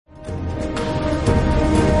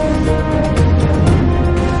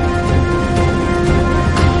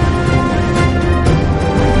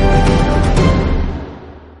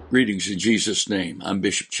Greetings in Jesus' name. I'm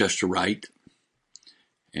Bishop Chester Wright,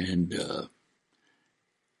 and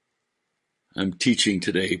I'm teaching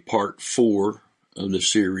today part 4 of the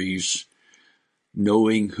series,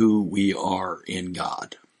 Knowing Who We Are in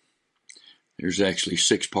God. There's actually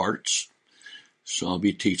 6 parts, so I'll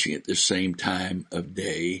be teaching at the same time of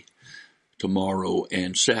day, tomorrow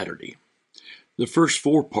and Saturday. The first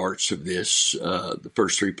 4 parts of this, the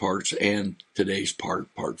first 3 parts and today's part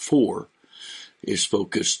 4, is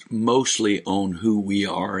focused mostly on who we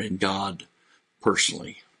are in God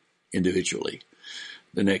personally, individually.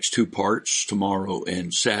 The next 2 parts, tomorrow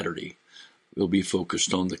and Saturday, will be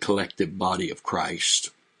focused on the collective body of Christ.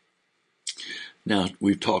 Now,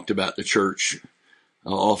 we've talked about the church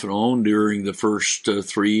off and on during the first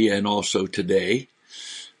 3 and also today.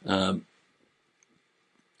 And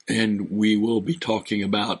we will be talking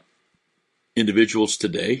about individuals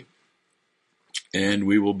today. And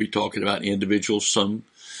we will be talking about individuals some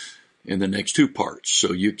in the next 2 parts.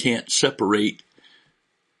 So you can't separate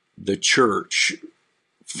the church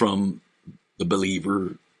from the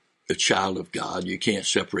believer, the child of God. You can't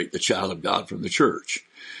separate the child of God from the church.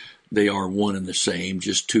 They are one and the same,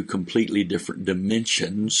 just 2 completely different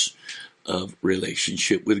dimensions of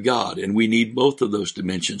relationship with God. And we need both of those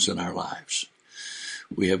dimensions in our lives.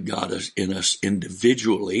 We have God in us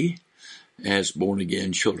individually as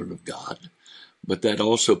born-again children of God. But that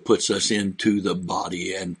also puts us into the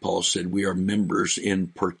body, and Paul said we are members in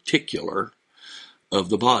particular of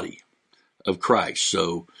the body of Christ.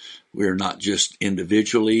 So we're not just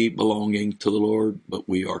individually belonging to the Lord, but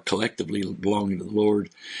we are collectively belonging to the Lord.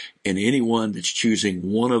 And anyone that's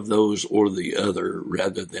choosing one of those or the other,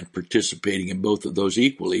 rather than participating in both of those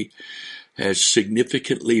equally, has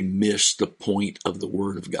significantly missed the point of the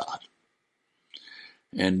Word of God.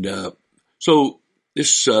 And so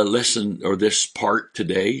this lesson, or this part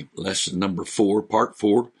today, lesson number 4, part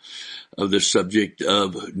 4 of the subject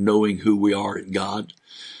of knowing who we are in God,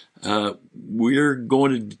 we're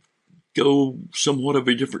going to go somewhat of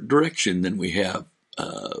a different direction than we have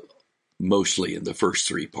mostly in the first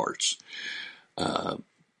 3 parts.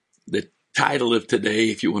 The title of today,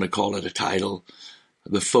 if you want to call it a title,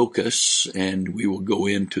 the focus, and we will go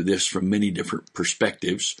into this from many different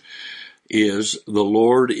perspectives, is the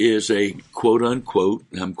Lord is a quote-unquote,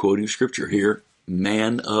 I'm quoting scripture here,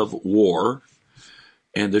 man of war,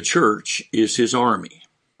 and the church is his army.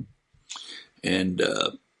 And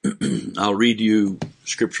I'll read you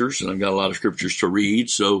scriptures, and I've got a lot of scriptures to read,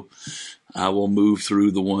 so I will move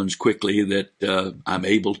through the ones quickly that I'm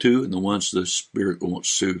able to, and the ones the Spirit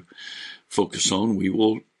wants to focus on, we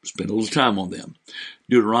will spend a little time on them.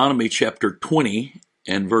 Deuteronomy chapter 20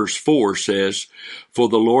 and verse 4 says, "For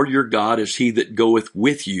the Lord your God is he that goeth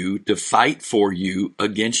with you to fight for you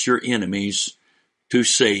against your enemies to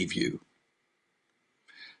save you."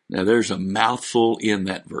 Now there's a mouthful in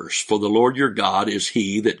that verse. For the Lord your God is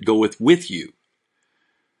he that goeth with you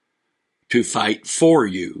to fight for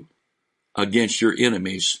you against your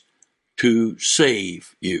enemies to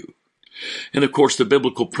save you. And of course the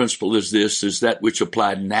biblical principle is this, is that which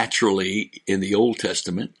applied naturally in the Old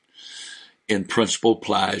Testament, in principle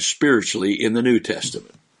applies spiritually in the New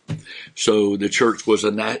Testament. So the church was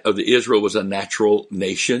Israel was a natural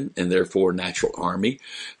nation and therefore a natural army.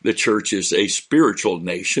 The church is a spiritual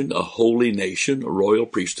nation, a holy nation, a royal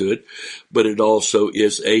priesthood, but it also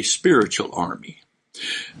is a spiritual army.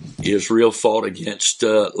 Israel fought against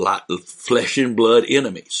flesh and blood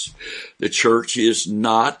enemies. The church is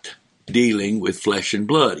not dealing with flesh and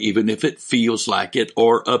blood, even if it feels like it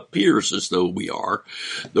or appears as though we are.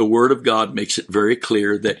 The Word of God makes it very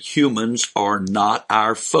clear that humans are not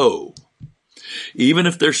our foe. Even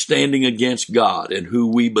if they're standing against God and who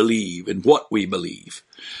we believe and what we believe,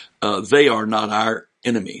 they are not our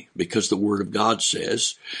enemy, because the Word of God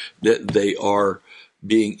says that they are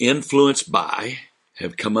being influenced by,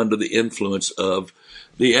 have come under the influence of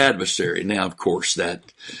the adversary. Now, of course,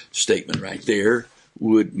 that statement right there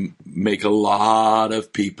would make a lot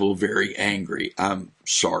of people very angry. I'm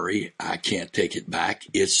sorry, I can't take it back.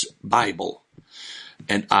 It's Bible,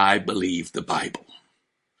 and I believe the Bible.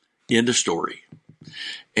 End of story.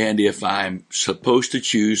 And if I'm supposed to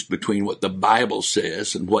choose between what the Bible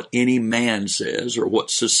says and what any man says, or what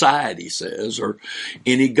society says, or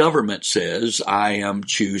any government says, I am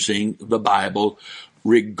choosing the Bible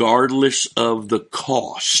regardless of the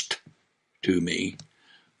cost to me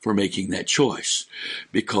for making that choice,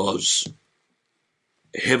 because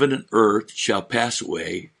heaven and earth shall pass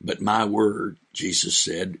away, but my word, Jesus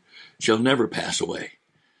said, shall never pass away,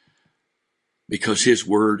 because his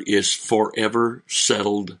word is forever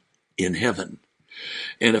settled in heaven.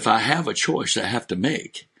 And if I have a choice I have to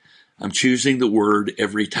make, I'm choosing the Word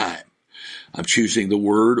every time. I'm choosing the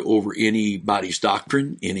Word over anybody's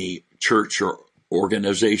doctrine, any church or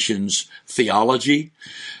organization's theology.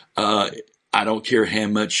 I don't care how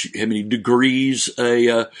many degrees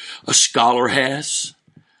a scholar has.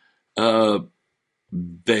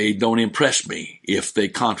 They don't impress me if they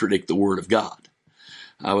contradict the Word of God.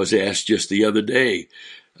 I was asked just the other day,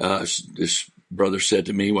 this brother said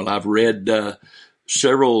to me, well, I've read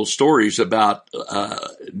several stories about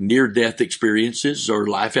near-death experiences or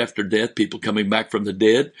life after death, people coming back from the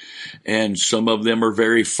dead, and some of them are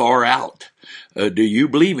very far out. Do you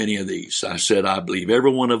believe any of these? I said, I believe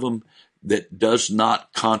every one of them that does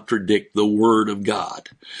not contradict the Word of God,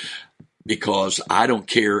 because I don't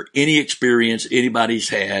care any experience anybody's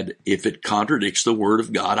had. If it contradicts the Word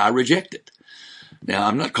of God, I reject it. Now,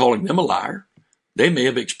 I'm not calling them a liar. They may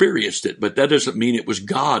have experienced it, but that doesn't mean it was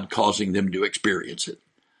God causing them to experience it.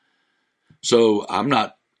 So I'm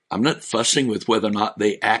not fussing with whether or not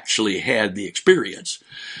they actually had the experience.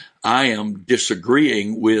 I am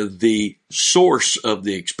disagreeing with the source of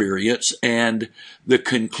the experience and the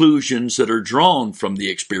conclusions that are drawn from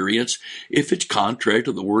the experience if it's contrary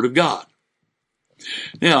to the Word of God.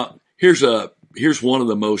 Now, here's one of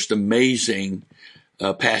the most amazing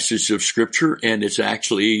passages of Scripture, and it's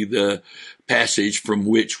actually the passage from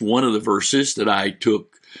which one of the verses that I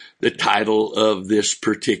took the title of this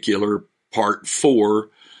particular part 4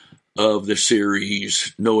 of the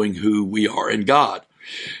series, Knowing Who We Are in God.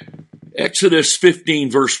 Exodus 15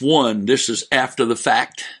 verse 1, this is after the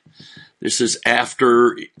fact. This is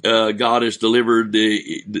after God has delivered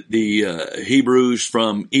the Hebrews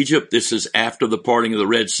from Egypt. This is after the parting of the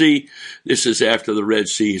Red Sea. This is after the Red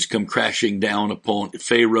Sea has come crashing down upon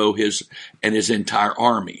Pharaoh and his entire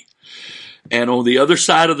army. And on the other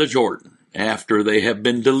side of the Jordan, after they have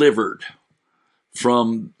been delivered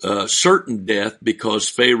from certain death because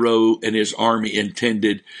Pharaoh and his army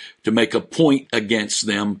intended to make a point against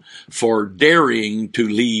them for daring to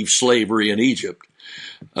leave slavery in Egypt.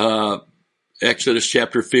 Exodus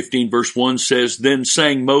chapter 15 verse 1 says, Then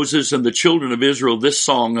sang Moses and the children of Israel this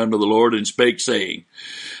song unto the Lord, and spake, saying,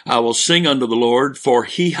 I will sing unto the Lord, for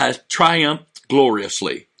he hath triumphed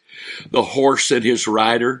gloriously. The horse and his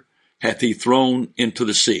rider hath he thrown into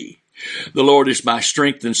the sea. The Lord is my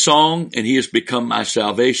strength and song, and he has become my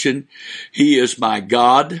salvation. He is my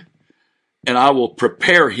God, and I will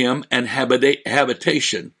prepare him an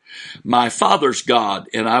habitation. My father's God,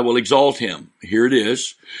 and I will exalt him. Here it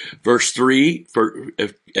is. Verse 3, for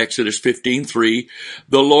Exodus 15:3.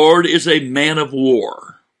 The Lord is a man of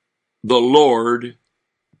war. The Lord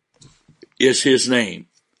is his name.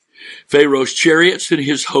 Pharaoh's chariots and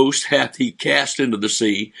his host hath he cast into the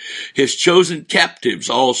sea. His chosen captives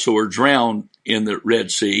also are drowned in the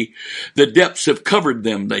Red Sea. The depths have covered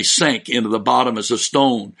them. They sank into the bottom as a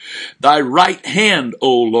stone. Thy right hand,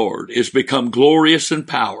 O Lord, is become glorious in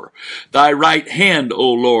power. Thy right hand,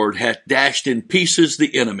 O Lord, hath dashed in pieces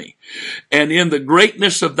the enemy. And in the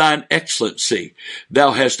greatness of thine excellency,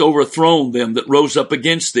 thou hast overthrown them that rose up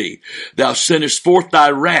against thee. Thou sentest forth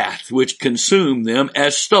thy wrath, which consumed them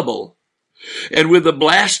as stubble. And with the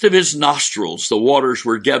blast of his nostrils, the waters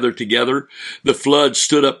were gathered together. The flood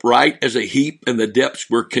stood upright as a heap, and the depths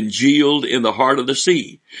were congealed in the heart of the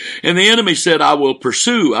sea. And the enemy said, I will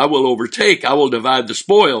pursue, I will overtake, I will divide the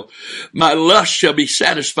spoil. My lust shall be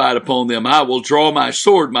satisfied upon them. I will draw my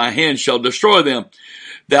sword, my hand shall destroy them.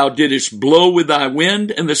 Thou didst blow with thy wind,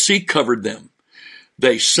 and the sea covered them.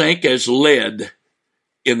 They sank as lead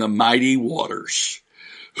in the mighty waters.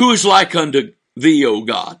 Who is like unto thee, O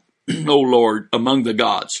God? O Lord, among the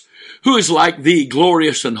gods, who is like thee,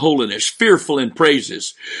 glorious in holiness, fearful in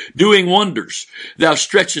praises, doing wonders? Thou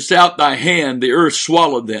stretchest out thy hand, the earth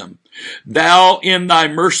swallowed them. Thou in thy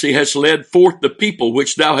mercy hast led forth the people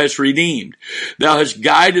which thou hast redeemed. Thou hast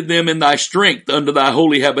guided them in thy strength unto thy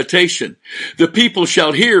holy habitation. The people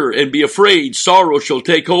shall hear and be afraid. Sorrow shall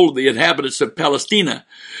take hold of the inhabitants of Palestina.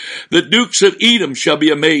 The dukes of Edom shall be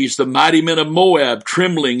amazed. The mighty men of Moab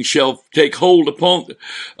trembling shall take hold upon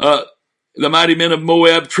the mighty men of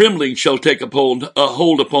Moab trembling shall take hold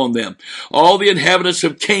upon them. All the inhabitants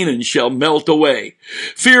of Canaan shall melt away.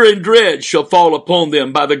 Fear and dread shall fall upon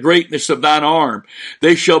them by the greatness of thine arm.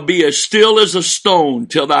 They shall be as still as a stone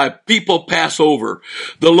till thy people pass over.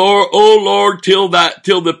 The Lord, O Lord, till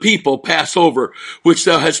the people pass over, which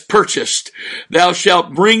thou hast purchased. Thou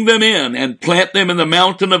shalt bring them in and plant them in the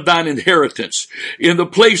mountain of thine inheritance, in the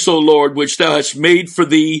place, O Lord, which thou hast made for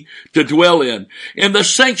thee to dwell in the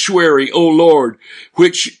sanctuary, O Lord,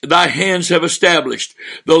 which thy hands have established.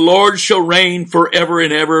 The Lord shall reign forever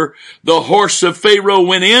and ever. The horse of Pharaoh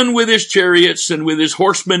went in with his chariots and with his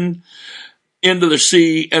horsemen, into the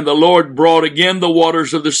sea, and the Lord brought again the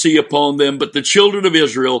waters of the sea upon them. But the children of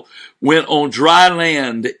Israel went on dry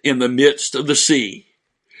land in the midst of the sea.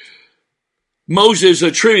 Moses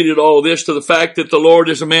attributed all this to the fact that the Lord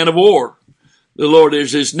is a man of war. The Lord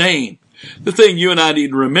is his name. The thing you and I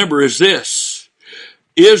need to remember is this.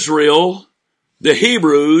 Israel, the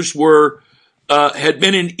Hebrews, had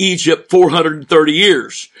been in Egypt 430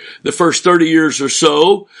 years. The first 30 years or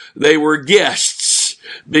so, they were guests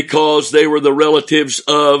because they were the relatives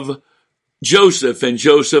of Joseph, and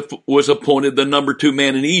Joseph was appointed the number 2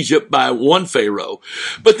 man in Egypt by one Pharaoh.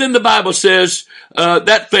 But then the Bible says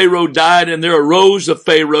that Pharaoh died, and there arose a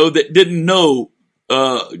Pharaoh that didn't know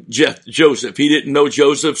Joseph. He didn't know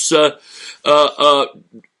Joseph's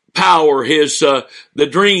power, the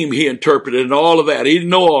dream he interpreted and all of that. He didn't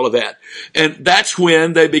know all of that. And that's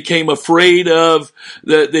when they became afraid of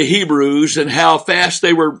the Hebrews and how fast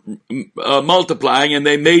they were multiplying, and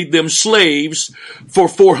they made them slaves for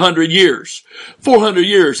 400 years. 400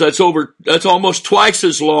 years, that's almost twice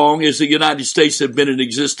as long as the United States have been in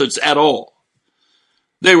existence at all.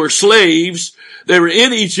 They were slaves. They were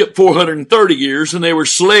in Egypt 430 years, and they were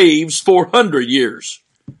slaves 400 years.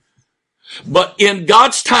 But in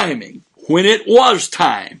God's timing, when it was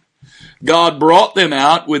time, God brought them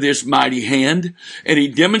out with his mighty hand, and he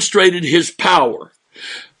demonstrated his power.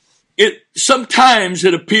 Sometimes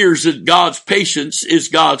it appears that God's patience is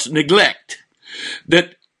God's neglect,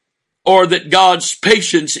 or that God's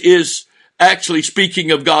patience is actually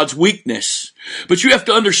speaking of God's weakness. But you have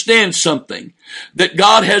to understand something, that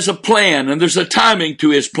God has a plan, and there's a timing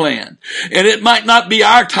to his plan. And it might not be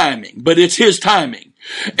our timing, but it's his timing.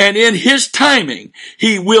 And in his timing,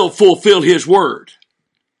 he will fulfill his word.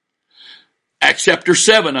 Acts chapter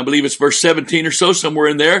 7, I believe it's verse 17 or so, somewhere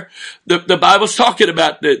in there. The Bible's talking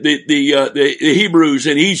about the Hebrews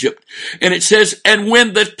in Egypt. And it says, and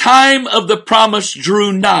when the time of the promise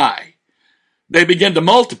drew nigh, they began to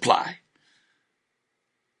multiply.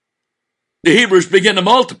 The Hebrews began to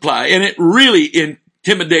multiply, and it really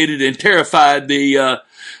intimidated and terrified the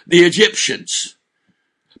Egyptians.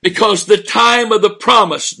 Because the time of the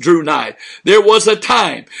promise drew nigh. There was a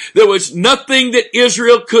time. There was nothing that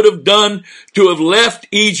Israel could have done to have left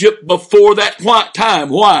Egypt before that time.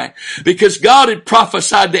 Why? Because God had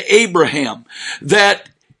prophesied to Abraham that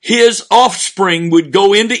his offspring would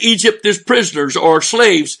go into Egypt as prisoners or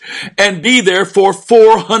slaves and be there for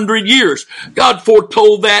 400 years. God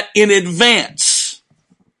foretold that in advance.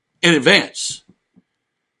 In advance.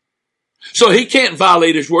 So he can't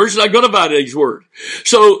violate his word. He's not going to violate his word.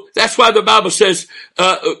 So that's why the Bible says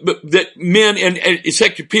that men in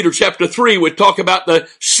 2 Peter chapter 3 would talk about the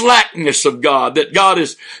slackness of God, that God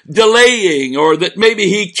is delaying, or that maybe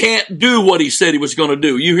he can't do what he said he was going to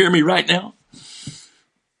do. You hear me right now?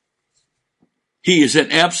 He is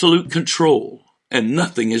in absolute control, and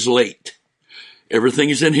nothing is late. Everything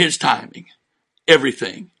is in his timing.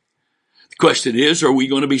 Everything. The question is, are we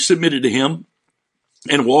going to be submitted to him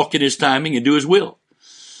and walk in his timing and do his will?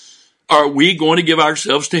 Are we going to give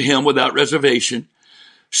ourselves to him without reservation,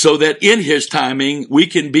 so that in his timing we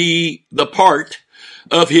can be the part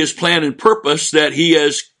of his plan and purpose that he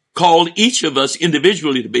has called each of us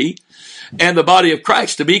individually to be, and the body of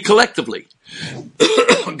Christ to be collectively?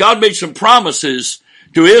 God made some promises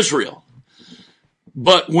to Israel,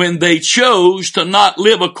 but when they chose to not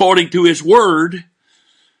live according to his word,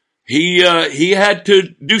 he had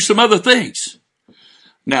to do some other things.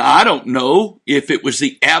 Now, I don't know if it was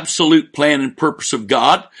the absolute plan and purpose of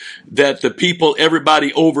God that the people,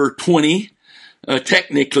 everybody over 20,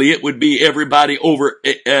 technically it would be everybody over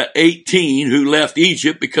 18 who left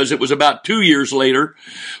Egypt, because it was about 2 years later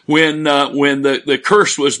when the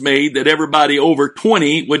curse was made that everybody over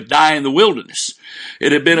 20 would die in the wilderness.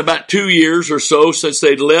 It had been about 2 years or so since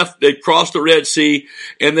they'd left. They'd crossed the Red Sea,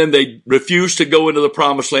 and then they refused to go into the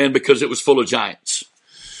promised land because it was full of giants.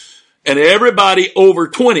 And everybody over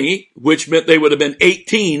 20, which meant they would have been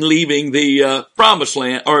 18 leaving the promised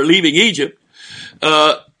land, or leaving Egypt,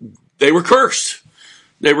 they were cursed.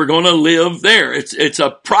 They were going to live there. It's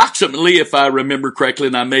approximately, if I remember correctly,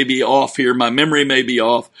 and I may be off here, my memory may be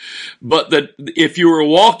off, but if you were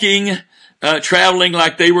walking, traveling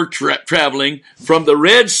like they were traveling from the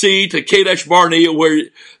Red Sea to Kadesh Barnea, where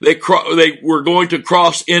they were going to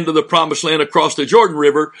cross into the promised land across the Jordan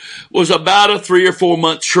River, was about a 3 or 4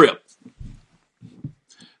 month trip.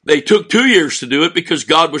 They took 2 years to do it because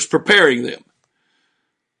God was preparing them.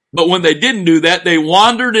 But when they didn't do that, they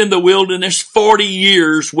wandered in the wilderness 40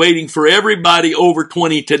 years waiting for everybody over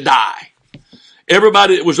 20 to die.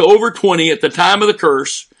 Everybody that was over 20 at the time of the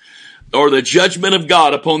curse, or the judgment of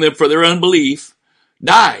God upon them for their unbelief,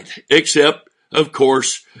 died, except, of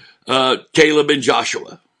course, Caleb and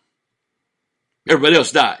Joshua. Everybody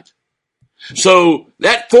else died. So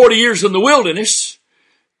that 40 years in the wilderness,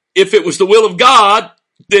 if it was the will of God,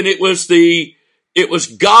 then it was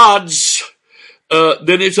God's,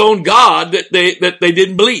 then its own God that they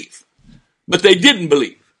didn't believe. But they didn't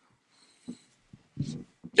believe.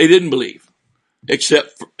 They didn't believe.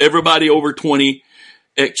 Except for everybody over 20,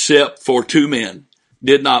 except for 2 men,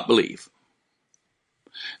 did not believe.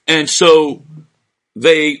 And so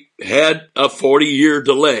they had a 40-year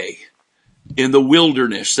delay in the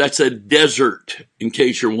wilderness. That's a desert, in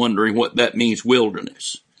case you're wondering what that means,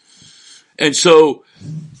 wilderness. And so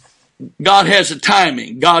God has a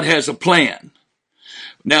timing. God has a plan.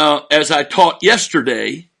 Now, as I taught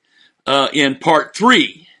yesterday in part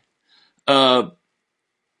 3, the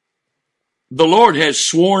Lord has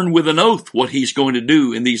sworn with an oath what he's going to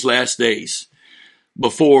do in these last days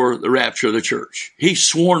before the rapture of the church. He's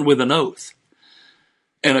sworn with an oath.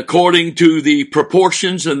 And according to the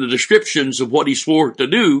proportions and the descriptions of what he swore to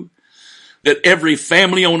do, that every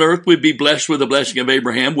family on earth would be blessed with the blessing of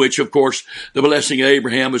Abraham, which, of course, the blessing of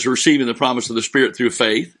Abraham is receiving the promise of the Spirit through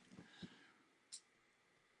faith.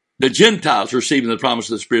 The Gentiles receiving the promise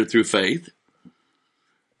of the Spirit through faith.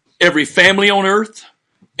 Every family on earth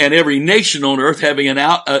and every nation on earth having an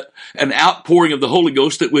outpouring of the Holy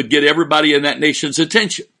Ghost that would get everybody in that nation's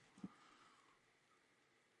attention.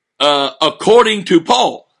 According to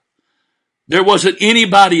Paul, there wasn't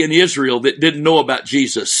anybody in Israel that didn't know about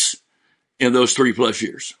Jesus in those 3+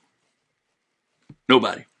 years.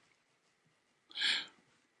 Nobody.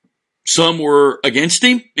 Some were against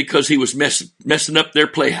him because he was messing up their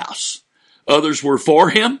playhouse. Others were for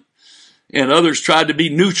him, and others tried to be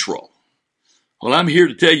neutral. Well, I'm here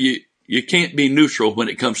to tell you, you can't be neutral when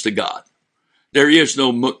it comes to God. There is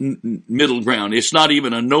no middle ground. It's not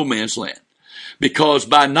even a no man's land. Because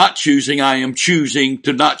by not choosing, I am choosing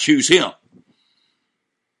to not choose him.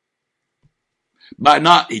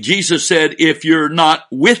 Jesus said, if you're not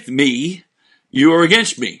with me, you are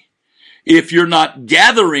against me. If you're not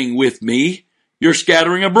gathering with me, you're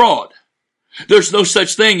scattering abroad. There's no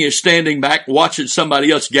such thing as standing back watching somebody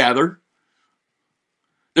else gather.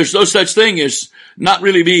 There's no such thing as not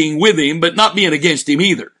really being with him, but not being against him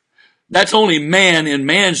either. That's only man in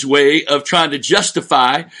man's way of trying to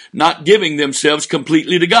justify not giving themselves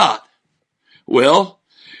completely to God. Well,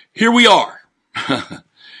 here we are.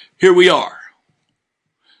 Here we are.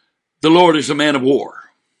 The Lord is a man of war.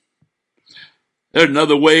 There's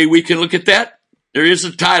another way we can look at that. There is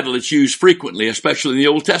a title that's used frequently, especially in the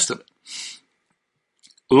Old Testament.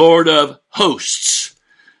 Lord of hosts.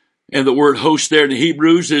 And the word host there in the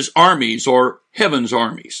Hebrews is armies or heaven's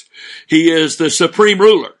armies. He is the supreme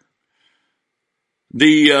ruler,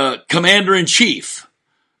 the commander-in-chief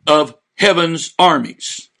of heaven's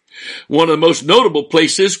armies. One of the most notable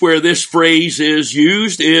places where this phrase is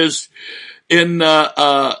used is in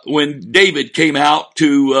when David came out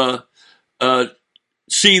to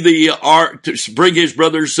see to bring his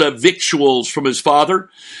brother's victuals from his father,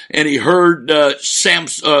 and he heard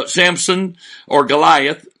Samson or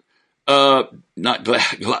Goliath, not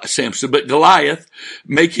Samson, but Goliath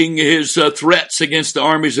making his threats against the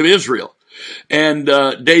armies of Israel. And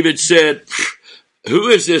David said, who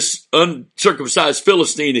is this uncircumcised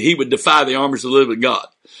Philistine that he would defy the armies of the living God?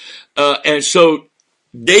 And so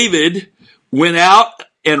David went out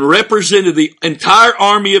and represented the entire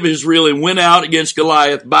army of Israel and went out against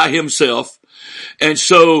Goliath by himself. And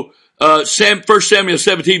so 1 Samuel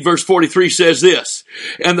 17 verse 43 says this,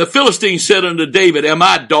 and the Philistine said unto David, am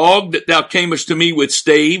I a dog that thou camest to me with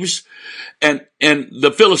staves? And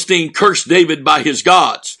the Philistine cursed David by his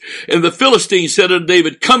gods. And the Philistine said unto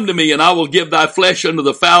David, come to me, and I will give thy flesh unto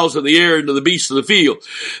the fowls of the air and to the beasts of the field.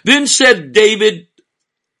 Then said David,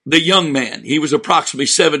 the young man, he was approximately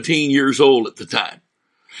 17 years old at the time,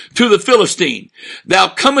 to the Philistine, thou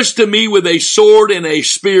comest to me with a sword and a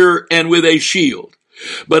spear and with a shield.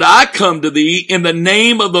 But I come to thee in the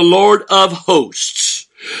name of the Lord of hosts,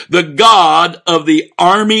 the God of the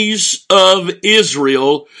armies of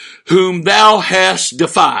Israel, whom thou hast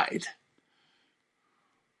defied.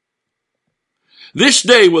 This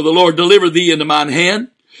day will the Lord deliver thee into mine hand,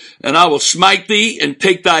 and I will smite thee and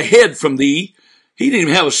take thy head from thee. He didn't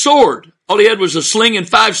even have a sword. All he had was a sling and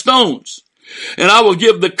 5 stones. And I will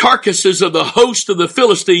give the carcasses of the host of the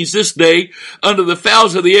Philistines this day unto the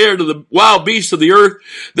fowls of the air, to the wild beasts of the earth,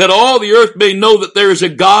 that all the earth may know that there is a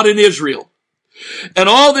God in Israel. And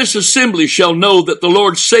all this assembly shall know that the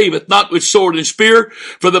Lord saveth not with sword and spear,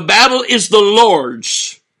 for the battle is the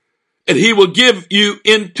Lord's, and he will give you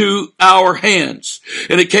into our hands.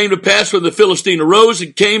 And it came to pass when the Philistine arose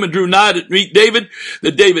and came and drew nigh to meet David,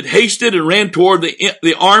 that David hasted and ran toward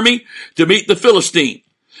the army to meet the Philistine.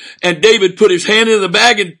 And David put his hand in the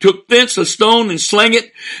bag and took thence a stone and slang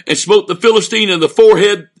it and smote the Philistine in the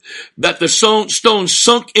forehead, that the stone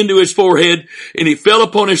sunk into his forehead, and he fell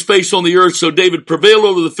upon his face on the earth. So David prevailed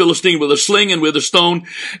over the Philistine with a sling and with a stone,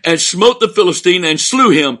 and smote the Philistine and slew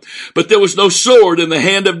him. But there was no sword in the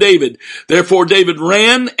hand of David. Therefore David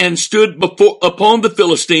ran and stood upon the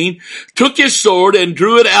Philistine, took his sword and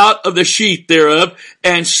drew it out of the sheath thereof,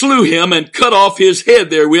 and slew him and cut off his head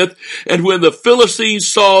therewith. And when the Philistines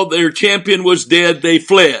saw their champion was dead, they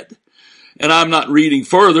fled. And I'm not reading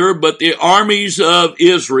further, but the armies of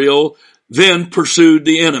Israel then pursued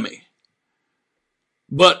the enemy.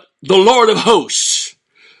 But the Lord of hosts,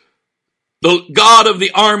 the God of the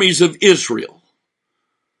armies of Israel.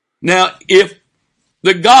 Now, if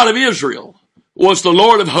the God of Israel was the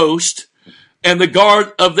Lord of hosts and the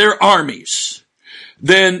God of their armies,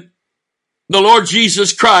 then the Lord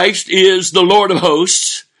Jesus Christ is the Lord of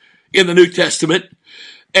hosts in the New Testament,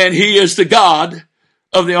 and he is the God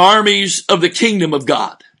of the armies of the kingdom of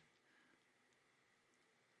God.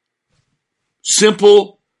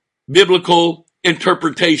 Simple biblical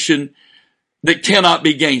interpretation that cannot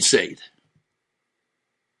be gainsaid.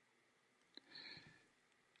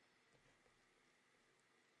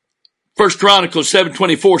 First Chronicles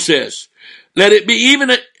 7:24 says, Let it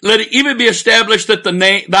even be established that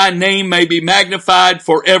thy name may be magnified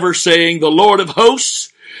forever, saying, the Lord of hosts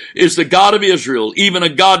is the God of Israel, even a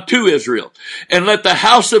God to Israel. And let the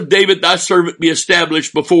house of David thy servant be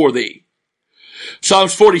established before thee.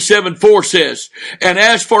 Psalms 47:4 says, And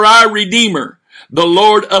as for our Redeemer, the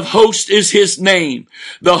Lord of hosts is his name,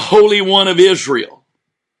 the Holy One of Israel.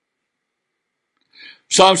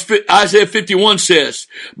 Isaiah 51 says,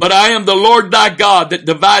 But I am the Lord thy God that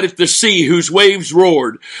divideth the sea, whose waves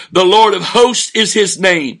roared. The Lord of hosts is his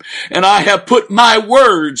name. And I have put my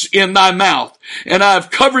words in thy mouth, and I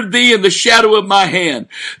have covered thee in the shadow of my hand,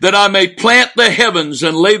 that I may plant the heavens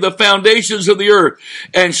and lay the foundations of the earth,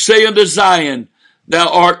 and say unto Zion, thou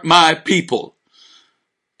art my people.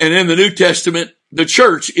 And in the New Testament, the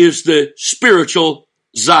church is the spiritual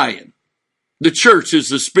Zion. The church is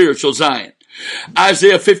the spiritual Zion.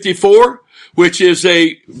 Isaiah 54, which is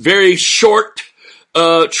a very short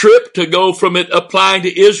trip to go from it applying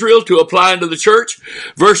to Israel to applying to the church.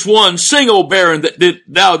 Verse 1, Sing, O barren,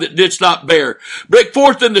 thou that didst not bear. Break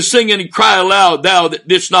forth into singing and cry aloud, thou that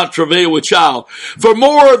didst not travail with child. For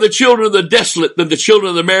more are the children of the desolate than the children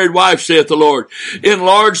of the married wife, saith the Lord.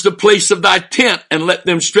 Enlarge the place of thy tent, and let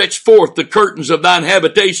them stretch forth the curtains of thine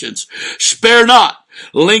habitations. Spare not.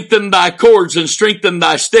 Lengthen thy cords and strengthen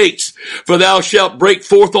thy stakes, for thou shalt break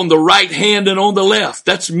forth on the right hand and on the left.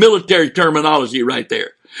 That's military terminology right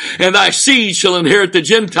there. And thy seed shall inherit the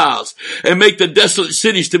Gentiles, and make the desolate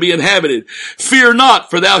cities to be inhabited. Fear not,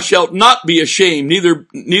 for thou shalt not be ashamed,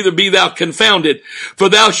 neither be thou confounded, for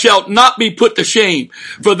thou shalt not be put to shame.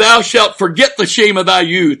 For thou shalt forget the shame of thy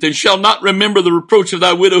youth, and shalt not remember the reproach of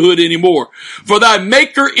thy widowhood any more. For thy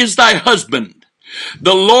Maker is thy husband.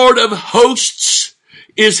 The Lord of hosts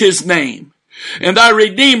is his name. And thy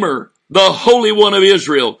Redeemer, the Holy One of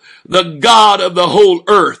Israel, the God of the whole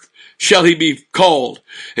earth, shall he be called.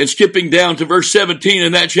 And skipping down to verse 17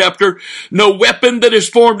 in that chapter, no weapon that is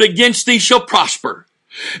formed against thee shall prosper,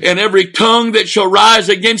 and every tongue that shall rise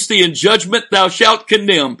against thee in judgment thou shalt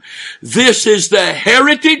condemn. This is the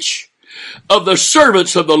heritage of the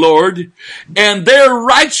servants of the Lord, and their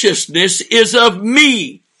righteousness is of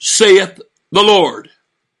me, saith the Lord.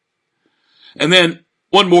 And then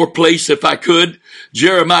one more place, if I could,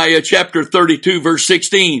 Jeremiah chapter 32, verse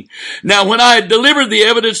 16. Now, when I had delivered the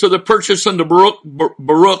evidence of the purchase unto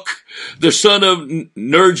Baruch, the son of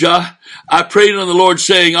Nerjah, I prayed unto the Lord,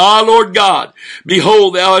 saying, Ah, Lord God,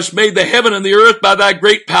 behold, thou hast made the heaven and the earth by thy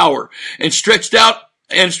great power, and stretched out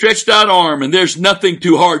arm, and there's nothing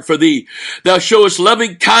too hard for thee. Thou showest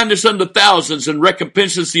loving kindness unto thousands, and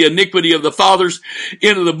recompensest the iniquity of the fathers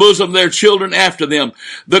into the bosom of their children after them.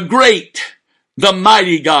 The great, the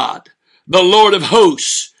mighty God, the Lord of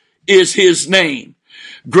hosts is his name.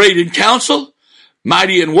 Great in counsel,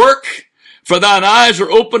 mighty in work, for thine eyes are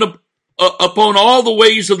open upon all the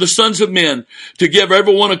ways of the sons of men, to give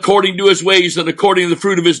everyone according to his ways and according to the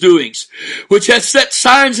fruit of his doings, which hath set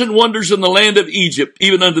signs and wonders in the land of Egypt,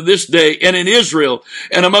 even unto this day, and in Israel,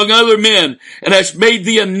 and among other men, and has made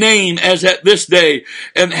thee a name as at this day,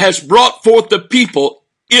 and has brought forth the people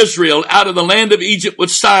Israel out of the land of Egypt with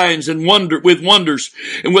signs and wonders,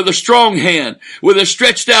 and with a strong hand, with a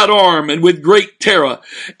stretched out arm, and with great terror,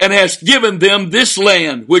 and hast given them this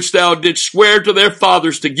land which thou didst swear to their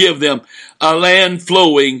fathers to give them, a land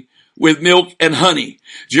flowing with milk and honey.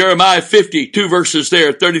 Jeremiah 50, 2 verses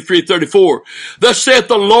there, 33, 34. Thus saith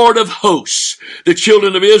the Lord of hosts, the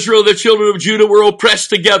children of Israel, the children of Judah were oppressed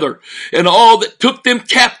together, and all that took them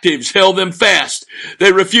captives held them fast.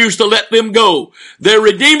 They refused to let them go. Their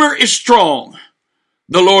Redeemer is strong.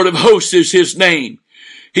 The Lord of hosts is his name.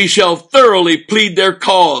 He shall thoroughly plead their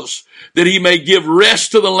cause, that he may give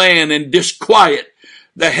rest to the land and disquiet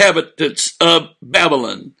the inhabitants of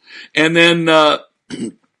Babylon. And then,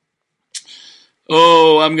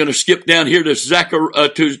 I'm going to skip down here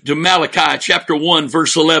to Malachi chapter 1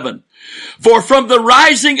 verse 11. For from the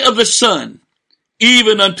rising of the sun,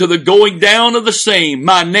 even unto the going down of the same,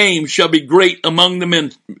 my name shall be great among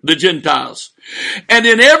the Gentiles. And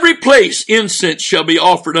in every place incense shall be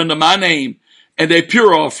offered unto my name, and a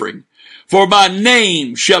pure offering. For my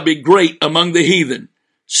name shall be great among the heathen,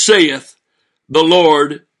 saith the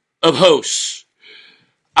Lord of hosts.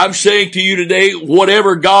 I'm saying to you today,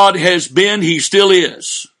 whatever God has been, he still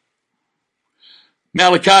is.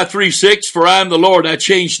 Malachi 3:6, for I am the Lord, I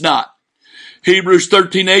change not. Hebrews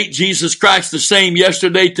 13:8, Jesus Christ the same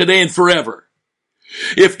yesterday, today, and forever.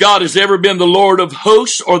 If God has ever been the Lord of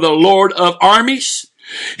hosts or the Lord of armies,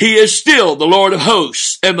 he is still the Lord of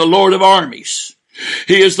hosts and the Lord of armies.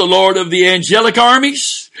 He is the Lord of the angelic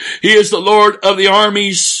armies. He is the Lord of the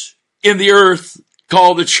armies in the earth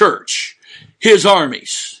called the church. His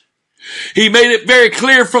armies. He made it very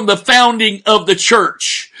clear from the founding of the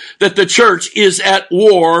church that the church is at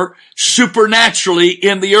war supernaturally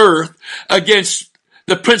in the earth against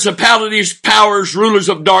the principalities, powers, rulers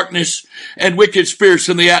of darkness, and wicked spirits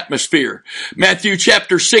in the atmosphere. Matthew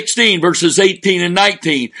chapter 16 verses 18 and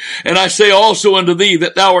 19. And I say also unto thee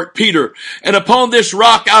that thou art Peter, and upon this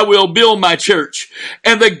rock I will build my church,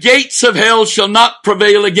 and the gates of hell shall not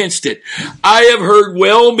prevail against it. I have heard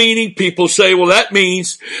well-meaning people say, well, that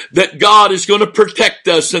means that God is going to protect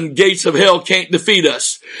us and gates of hell can't defeat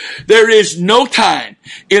us. There is no time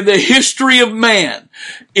in the history of man,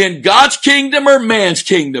 in God's kingdom or man's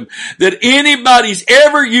kingdom, that anybody's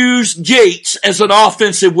ever used gates as an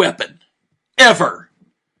offensive weapon. Ever.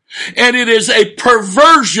 And it is a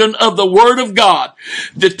perversion of the Word of God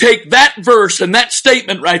to take that verse and that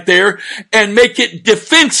statement right there and make it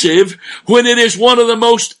defensive when it is one of the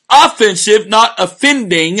most offensive, not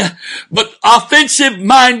offending, but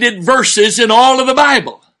offensive-minded verses in all of the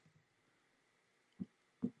Bible.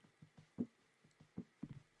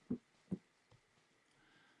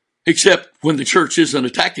 Except when the church isn't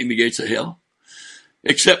attacking the gates of hell.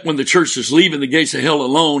 Except when the church is leaving the gates of hell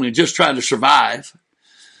alone and just trying to survive.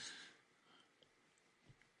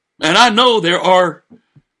 And I know there are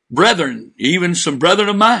brethren, even some brethren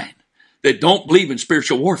of mine, that don't believe in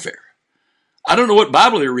spiritual warfare. I don't know what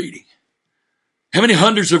Bible they're reading. How many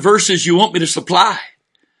hundreds of verses you want me to supply?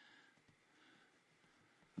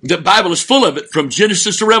 The Bible is full of it from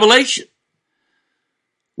Genesis to Revelation.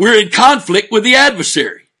 We're in conflict with the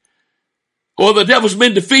adversary. Well, the devil's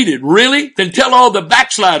been defeated. Really? Then tell all the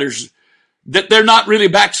backsliders that they're not really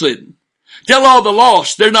backslidden. Tell all the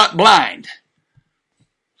lost they're not blind.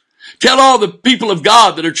 Tell all the people of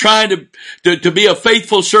God that are trying to be a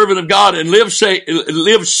faithful servant of God and live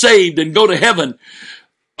saved and go to heaven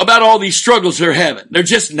about all these struggles they're having. They're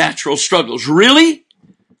just natural struggles. Really?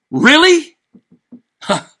 Really?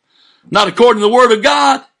 Not according to the Word of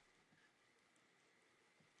God.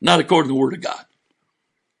 Not according to the Word of God.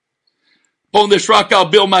 Upon this rock I'll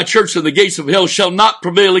build my church, and the gates of hell shall not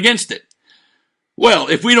prevail against it. Well,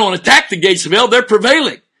 if we don't attack the gates of hell, they're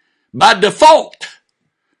prevailing by default.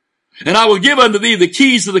 And I will give unto thee the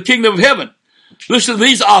keys of the kingdom of heaven. Listen to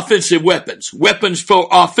these offensive weapons. Weapons for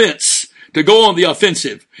offense, to go on the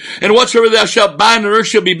offensive. And whatsoever thou shalt bind on earth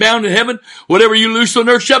shall be bound in heaven. Whatever you loose on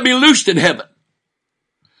earth shall be loosed in heaven.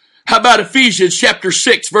 How about Ephesians chapter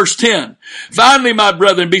 6 verse 10? Finally, my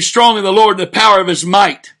brethren, be strong in the Lord and the power of his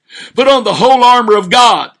might. Put on the whole armor of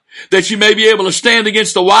God, that you may be able to stand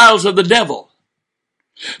against the wiles of the devil.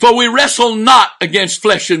 For we wrestle not against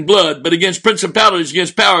flesh and blood, but against principalities,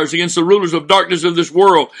 against powers, against the rulers of darkness of this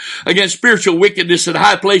world, against spiritual wickedness in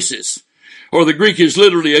high places. Or the Greek is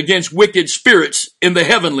literally against wicked spirits in the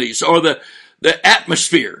heavenlies, or the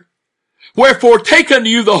atmosphere. Wherefore take unto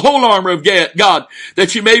you the whole armor of God,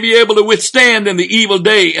 that you may be able to withstand in the evil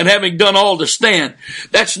day, and having done all to stand.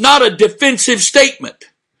 That's not a defensive statement.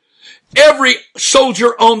 Every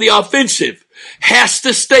soldier on the offensive has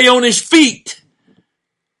to stay on his feet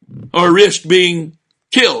or risk being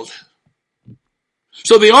killed.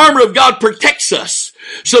 So the armor of God protects us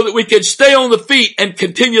so that we can stay on the feet and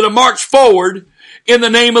continue to march forward in the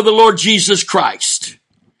name of the Lord Jesus Christ.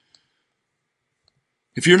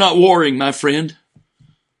 If you're not warring, my friend,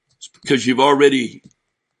 it's because you've already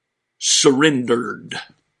surrendered.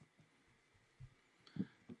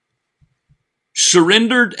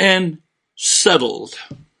 Surrendered and settled.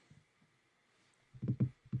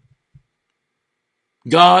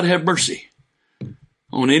 God have mercy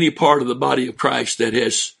on any part of the body of Christ that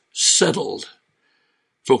has settled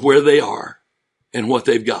for where they are and what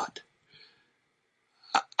they've got.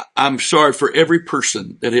 I'm sorry for every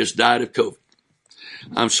person that has died of COVID.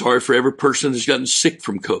 I'm sorry for every person that's gotten sick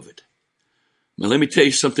from COVID. But let me tell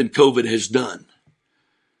you something COVID has done.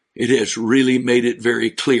 It has really made it very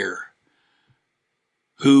clear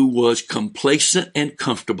who was complacent and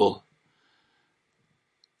comfortable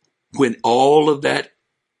when all of that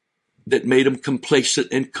made them complacent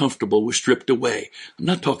and comfortable was stripped away. I'm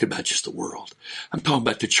not talking about just the world. I'm talking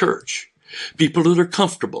about the church. People that are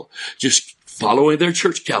comfortable, just following their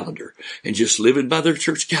church calendar and just living by their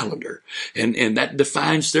church calendar. And that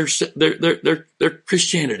defines their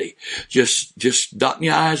Christianity. Just dotting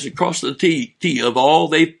your I's and crossing the T of all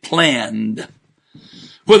they planned,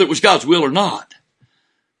 whether it was God's will or not.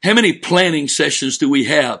 How many planning sessions do we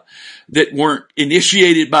have that weren't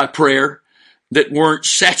initiated by prayer, that weren't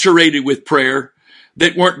saturated with prayer,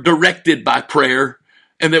 that weren't directed by prayer,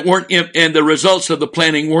 and and the results of the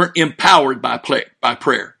planning weren't empowered by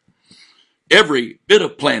prayer? Every bit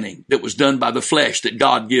of planning that was done by the flesh that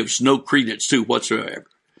God gives no credence to whatsoever.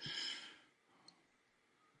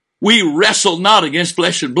 We wrestle not against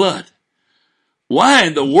flesh and blood. Why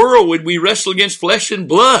in the world would we wrestle against flesh and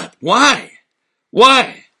blood? Why?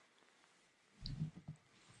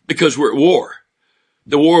 Because we're at war.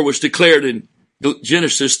 The war was declared in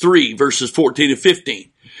Genesis 3, verses 14 and 15.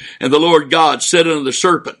 And the Lord God said unto the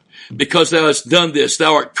serpent, because thou hast done this,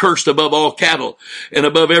 thou art cursed above all cattle, and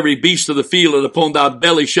above every beast of the field, and upon thy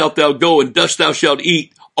belly shalt thou go, and dust thou shalt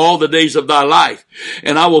eat all the days of thy life.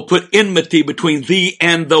 And I will put enmity between thee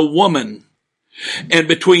and the woman, and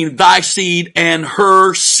between thy seed and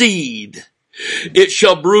her seed. It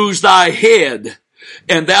shall bruise thy head,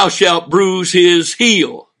 and thou shalt bruise his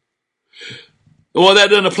heel. Well, that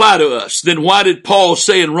doesn't apply to us. Then why did Paul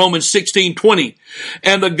say in Romans 16:20,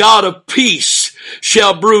 and the God of peace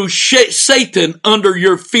shall bruise Satan under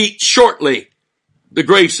your feet shortly? The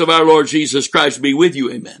grace of our Lord Jesus Christ be with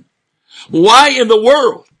you. Amen. Why in the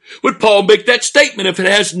world would Paul make that statement if it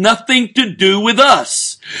has nothing to do with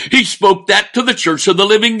us? He spoke that to the church of the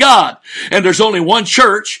living God. And there's only one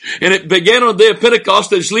church, and it began on the day of Pentecost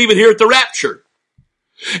that is leaving here at the rapture.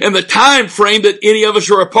 And the time frame that any of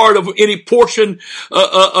us are a part of any portion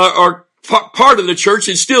or part of the church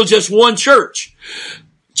is still just one church.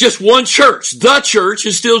 Just one church. The church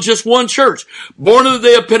is still just one church. Born on the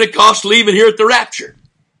day of Pentecost, leaving here at the rapture.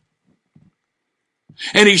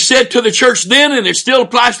 And he said to the church then, and it still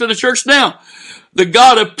applies to the church now, the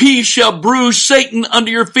God of peace shall bruise Satan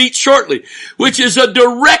under your feet shortly, which is a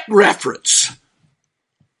direct reference.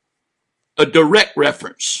 A direct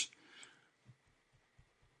reference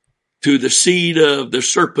to the seed of the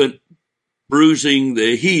serpent bruising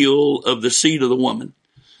the heel of the seed of the woman.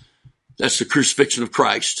 That's the crucifixion of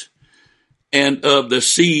Christ. And of the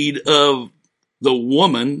seed of the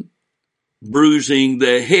woman bruising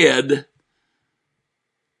the head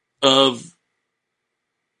of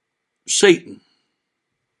Satan.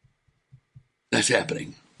 That's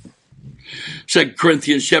happening. 2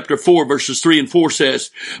 Corinthians chapter 4 verses 3 and 4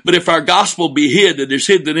 says, but if our gospel be hid, it is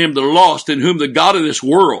hid in them that are lost, in whom the God of this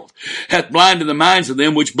world hath blinded the minds of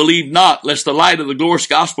them which believe not, lest the light of the glorious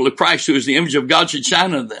gospel of Christ, who is the image of God, should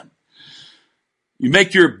shine on them. You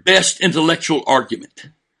make your best intellectual argument.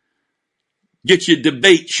 Get your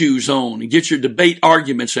debate shoes on and get your debate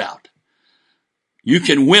arguments out. You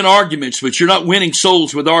can win arguments, but you're not winning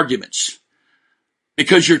souls with arguments,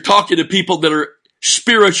 because you're talking to people that are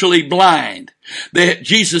spiritually blind.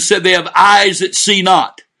 Jesus said they have eyes that see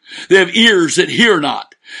not. They have ears that hear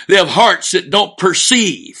not. They have hearts that don't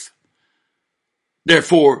perceive.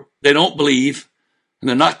 Therefore, they don't believe, and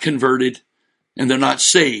they're not converted, and they're not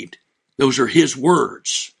saved. Those are his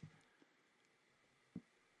words.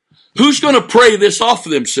 Who's going to pray this off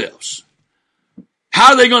of themselves?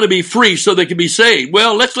 How are they going to be free so they can be saved?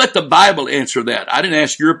 Well, let's let the Bible answer that. I didn't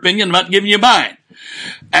ask your opinion. I'm not giving you mine.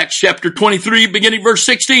 Acts chapter 23, beginning verse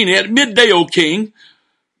 16. At midday, O king,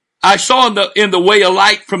 I saw in the way a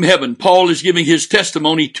light from heaven. Paul is giving his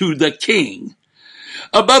testimony to the king.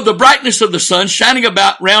 above the brightness of the sun shining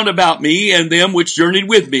round about me and them which journeyed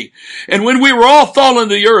with me. And when we were all fallen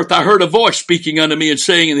to the earth, I heard a voice speaking unto me and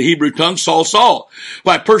saying in the Hebrew tongue, Saul, Saul,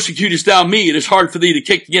 why persecutest thou me? It is hard for thee to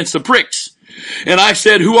kick against the pricks. And I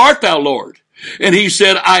said, who art thou, Lord? And he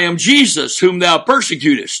said, I am Jesus, whom thou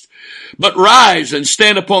persecutest. But rise and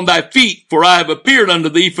stand upon thy feet, for I have appeared unto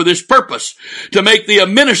thee for this purpose, to make thee a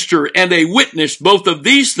minister and a witness both of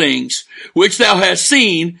these things which thou hast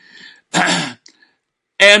seen,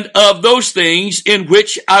 and of those things in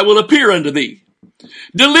which I will appear unto thee.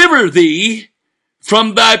 Deliver thee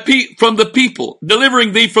from the people,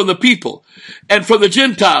 delivering thee from the people, and from the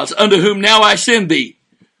Gentiles, unto whom now I send thee.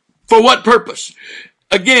 For what purpose?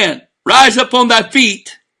 Again, rise up on thy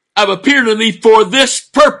feet. I've appeared unto thee for this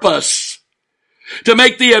purpose, to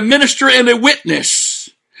make thee a minister and a witness,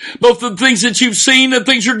 both of the things that you've seen and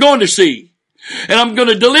things you're going to see. And I'm going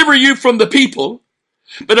to deliver you from the people,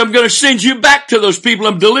 but I'm going to send you back to those people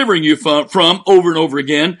I'm delivering you from over and over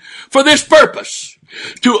again for this purpose,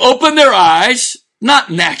 to open their eyes, not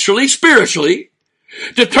naturally, spiritually,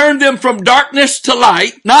 to turn them from darkness to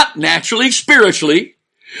light, not naturally, spiritually,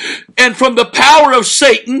 and from the power of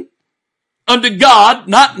Satan unto God,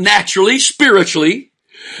 not naturally, spiritually,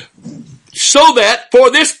 so that for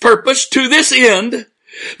this purpose, to this end,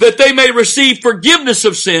 that they may receive forgiveness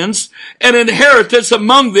of sins and inheritance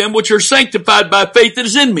among them which are sanctified by faith that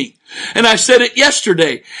is in me. And I said it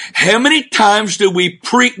yesterday. How many times do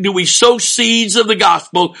we sow seeds of the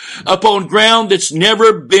gospel upon ground that's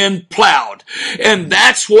never been plowed? And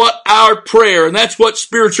that's what our prayer, and that's what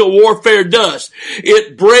spiritual warfare does.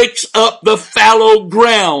 It breaks up the fallow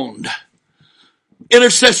ground.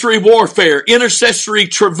 Intercessory warfare, intercessory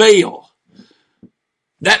travail.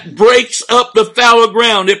 That breaks up the fallow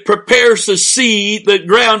ground. It prepares the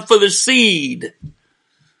ground for the seed.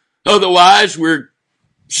 Otherwise, we're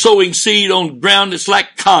sowing seed on ground that's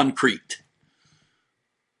like concrete.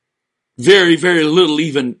 Very, very little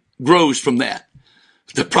even grows from that.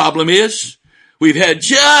 The problem is, we've had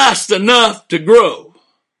just enough to grow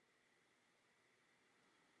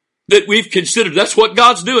that we've considered that's what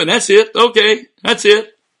God's doing. That's it. Okay, that's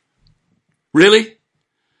it. Really?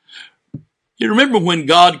 You remember when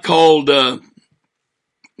God called, what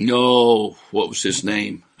was his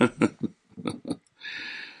name?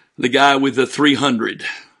 The guy with the 300,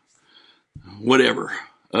 whatever.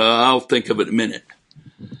 I'll think of it in a minute.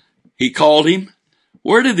 He called him.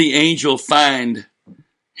 Where did the angel find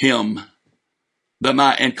him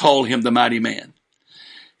and call him the mighty man?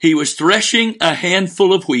 He was threshing a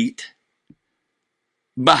handful of wheat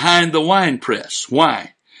behind the wine press.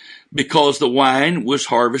 Why? Because the wine was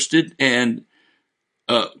harvested and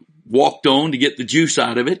walked on to get the juice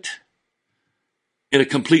out of it in a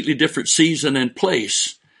completely different season and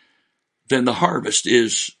place than the harvest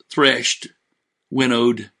is threshed,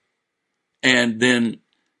 winnowed, and then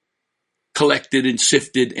collected and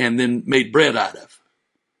sifted and then made bread out of.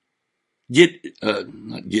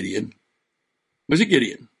 Not Gideon. Was it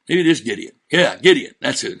Gideon? Maybe it is Gideon. Yeah, Gideon.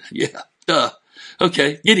 That's it. Yeah. Duh.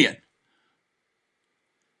 Okay, Gideon.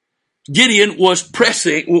 Gideon was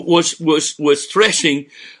threshing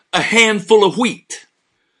a handful of wheat.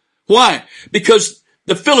 Why? Because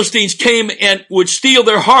the Philistines came and would steal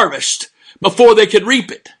their harvest before they could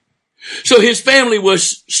reap it. So his family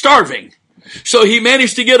was starving. So he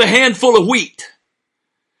managed to get a handful of wheat.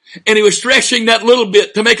 And he was threshing that little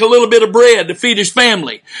bit to make a little bit of bread to feed his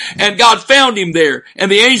family. And God found him there.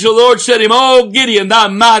 And the angel of the Lord said to him, "Oh, Gideon, thou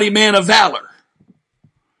mighty man of valor."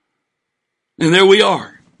 And there we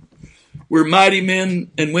are. We're mighty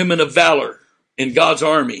men and women of valor in God's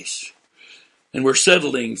armies. And we're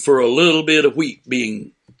settling for a little bit of wheat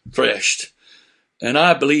being threshed. And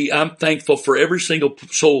I'm thankful for every single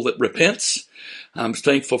soul that repents. I'm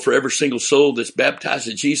thankful for every single soul that's baptized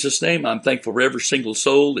in Jesus' name. I'm thankful for every single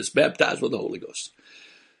soul that's baptized with the Holy Ghost.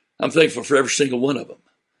 I'm thankful for every single one of them.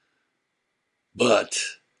 But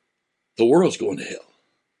the world's going to hell.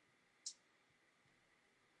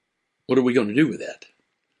 What are we going to do with that?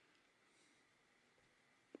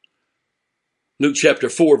 Luke chapter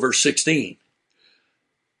 4, verse 16.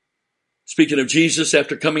 Speaking of Jesus,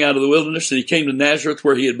 after coming out of the wilderness, and he came to Nazareth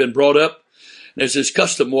where he had been brought up. And as his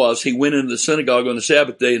custom was, he went into the synagogue on the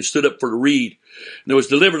Sabbath day and stood up for to read. And there was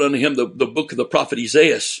delivered unto him the book of the prophet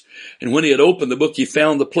Isaiah. And when he had opened the book, he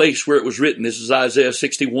found the place where it was written. This is Isaiah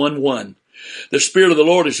 61:1. The Spirit of the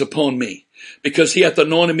Lord is upon me, because he hath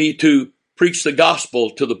anointed me to preach the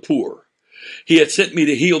gospel to the poor. He hath sent me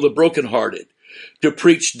to heal the brokenhearted, to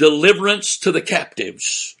preach deliverance to the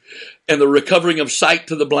captives, and the recovering of sight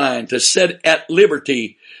to the blind, to set at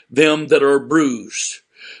liberty them that are bruised,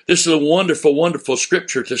 This is a wonderful, wonderful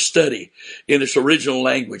scripture to study in its original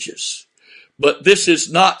languages. But this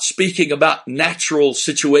is not speaking about natural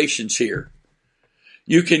situations here.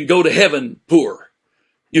 You can go to heaven poor.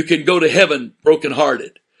 You can go to heaven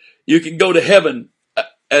brokenhearted. You can go to heaven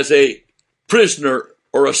as a prisoner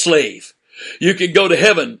or a slave. You can go to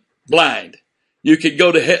heaven blind. You can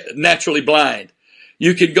go to naturally blind.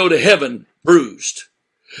 You can go to heaven bruised.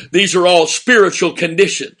 These are all spiritual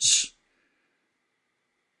conditions.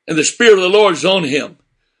 And the Spirit of the Lord is on him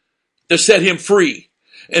to set him free.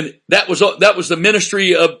 And that was the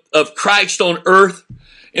ministry of Christ on earth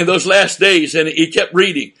in those last days. And he kept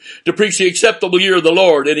reading to preach the acceptable year of the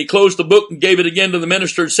Lord. And he closed the book and gave it again to the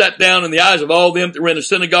minister and sat down in the eyes of all them that were in the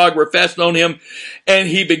synagogue were fastened on him. And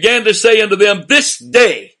he began to say unto them, this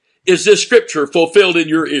day is this scripture fulfilled in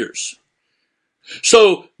your ears.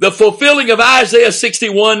 So the fulfilling of Isaiah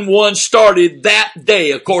 61:1 started that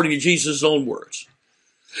day according to Jesus' own words.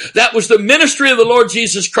 That was the ministry of the Lord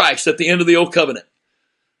Jesus Christ at the end of the old covenant.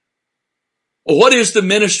 What is the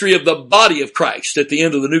ministry of the body of Christ at the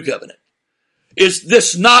end of the new covenant? Is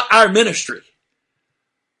this not our ministry?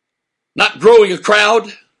 Not growing a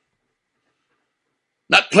crowd?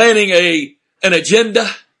 Not planning an agenda?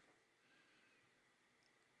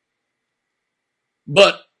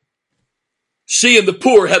 But seeing the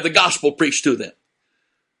poor have the gospel preached to them.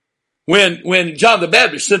 When John the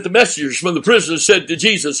Baptist sent the messengers from the prison and said to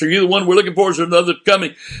Jesus, are you the one we're looking for? Is there another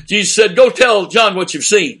coming? Jesus said, go tell John what you've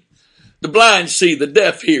seen. The blind see, the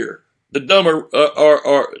deaf hear, the dumb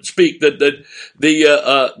are speak, the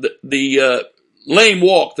lame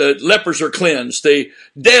walk, the lepers are cleansed, the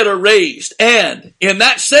dead are raised. And in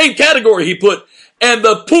that same category he put, and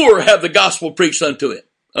the poor have the gospel preached unto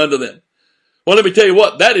them. Well, let me tell you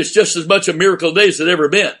what, that is just as much a miracle today as it ever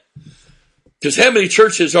been. Because how many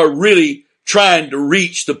churches are really trying to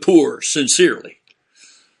reach the poor sincerely?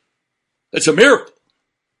 It's a miracle.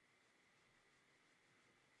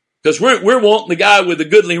 Because we're wanting the guy with the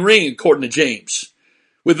goodly ring, according to James,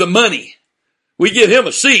 with the money. We give him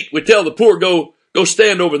a seat. We tell the poor, go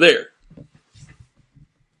stand over there.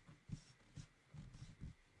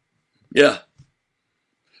 Yeah.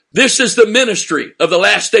 This is the ministry of the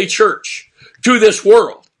last day church to this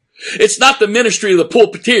world. It's not the ministry of the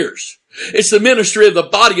pulpiteers. It's the ministry of the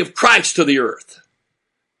body of Christ to the earth.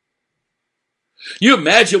 You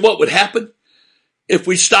imagine what would happen if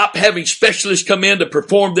we stop having specialists come in to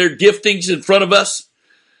perform their giftings in front of us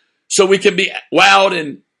so we can be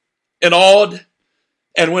wowed and awed.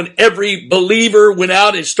 And when every believer went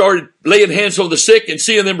out and started laying hands on the sick and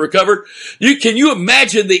seeing them recover, can you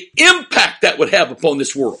imagine the impact that would have upon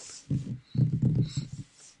this world? Can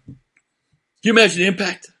you imagine the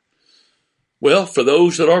impact? Well, for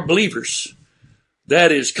those that are believers,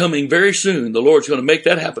 that is coming very soon. The Lord's going to make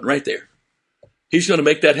that happen right there. He's going to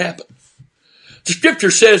make that happen. The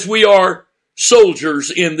scripture says we are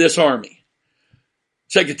soldiers in this army.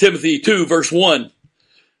 2 Timothy 2 verse 1.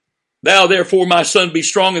 Thou therefore, my son, be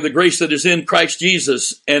strong in the grace that is in Christ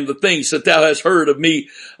Jesus, and the things that thou hast heard of me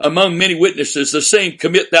among many witnesses, the same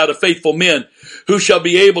commit thou to faithful men, who shall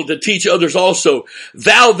be able to teach others also.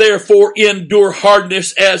 Thou therefore endure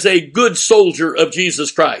hardness as a good soldier of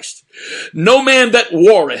Jesus Christ. No man that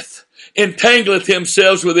warreth entangleth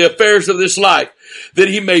himself with the affairs of this life, that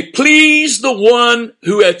he may please the one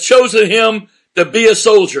who hath chosen him to be a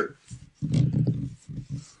soldier.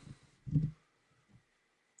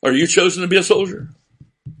 Are you chosen to be a soldier?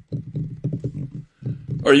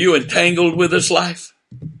 Are you entangled with this life?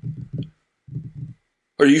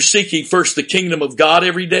 Are you seeking first the kingdom of God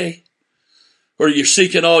every day? Or are you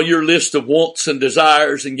seeking all your list of wants and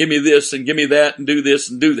desires and give me this and give me that and do this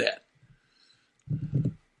and do that?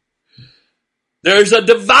 There's a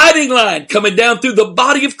dividing line coming down through the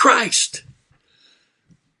body of Christ.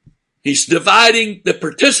 He's dividing the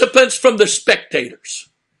participants from the spectators.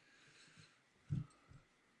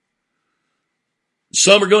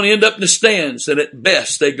 Some are going to end up in the stands, and at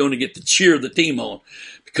best they're going to get to cheer the team on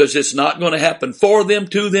because it's not going to happen for them,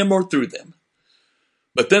 to them, or through them.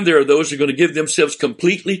 But then there are those who are going to give themselves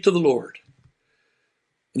completely to the Lord.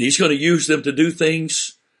 And He's going to use them to do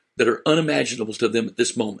things that are unimaginable to them at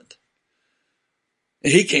this moment.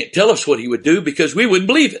 And He can't tell us what He would do because we wouldn't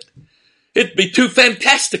believe it. It'd be too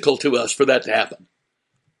fantastical to us for that to happen.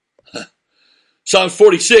 Psalm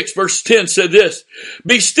 46 verse 10 said this,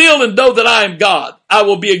 be still and know that I am God. I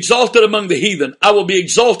will be exalted among the heathen. I will be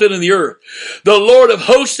exalted in the earth. The Lord of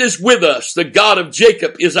hosts is with us. The God of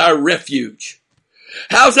Jacob is our refuge.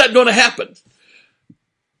 How's that going to happen?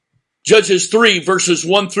 Judges 3 verses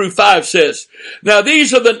 1 through 5 says, now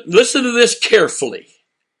these are listen to this carefully.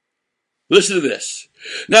 Listen to this.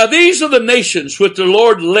 Now these are the nations which the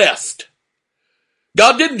Lord left.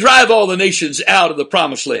 God didn't drive all the nations out of the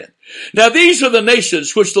promised land. Now these are the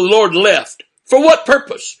nations which the Lord left. For what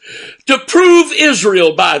purpose? To prove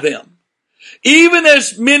Israel by them, even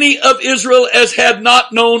as many of Israel as had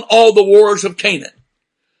not known all the wars of Canaan.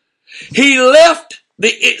 He left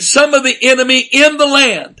some of the enemy in the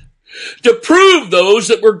land to prove those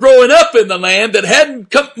that were growing up in the land that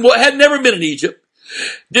had never been in Egypt,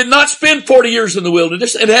 did not spend 40 years in the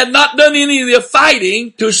wilderness, and had not done any of the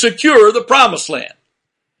fighting to secure the promised land.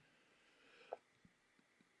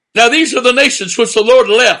 Now these are the nations which the Lord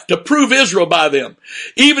left to prove Israel by them,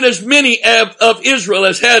 even as many of Israel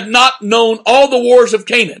as had not known all the wars of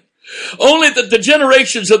Canaan, only that the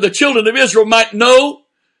generations of the children of Israel might know,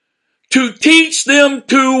 to teach them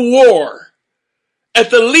to war, at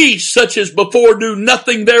the least such as before knew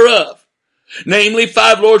nothing thereof. Namely,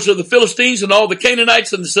 5 lords of the Philistines, and all the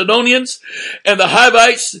Canaanites and the Sidonians, and the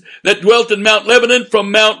Hivites that dwelt in Mount Lebanon,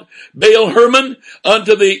 from Mount Baal Hermon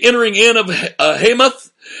unto the entering in of Hamath.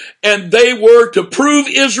 And they were to prove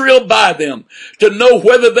Israel by them, to know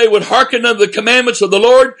whether they would hearken unto the commandments of the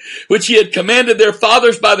Lord, which he had commanded their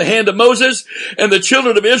fathers by the hand of Moses. And the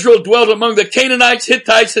children of Israel dwelt among the Canaanites,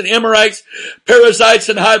 Hittites, and Amorites, Perizzites,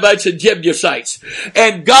 and Hivites, and Jebusites.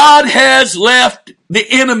 And God has left the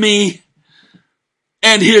enemy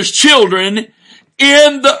and his children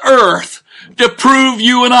in the earth to prove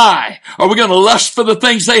you and I. Are we going to lust for the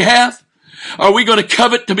things they have? Are we going to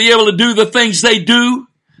covet to be able to do the things they do?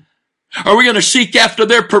 Are we going to seek after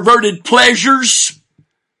their perverted pleasures?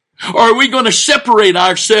 Or are we going to separate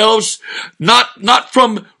ourselves, not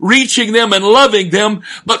from reaching them and loving them,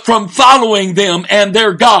 but from following them and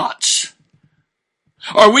their gods?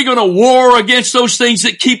 Are we going to war against those things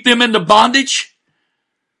that keep them into bondage?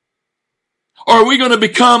 Or are we going to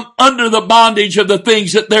become under the bondage of the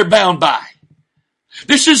things that they're bound by?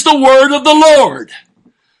 This is the word of the Lord.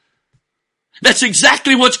 That's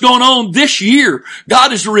exactly what's going on this year.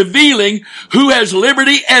 God is revealing who has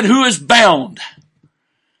liberty and who is bound.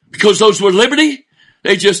 Because those with liberty,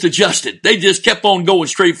 they just adjusted. They just kept on going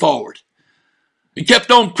straight forward. And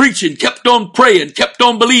kept on preaching, kept on praying, kept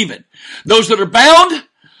on believing. Those that are bound,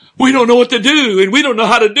 we don't know what to do, and we don't know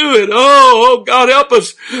how to do it. Oh, God help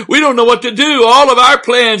us. We don't know what to do. All of our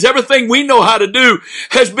plans, everything we know how to do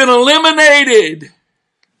has been eliminated.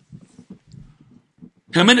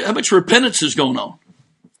 How much repentance is going on?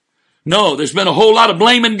 No, there's been a whole lot of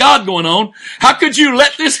blaming God going on. How could you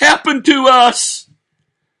let this happen to us?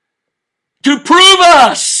 To prove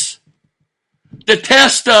us. To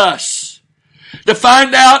test us. To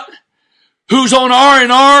find out who's on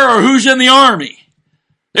R&R or who's in the army.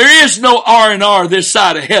 There is no R&R this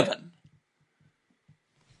side of heaven.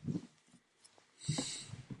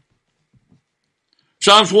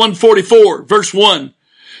 Psalms 144, verse 1.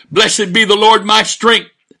 Blessed be the Lord my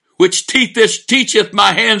strength, which teacheth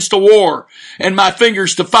my hands to war, and my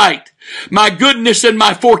fingers to fight. My goodness and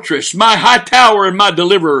my fortress, my high tower and my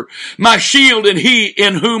deliverer, my shield and he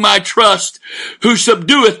in whom I trust, who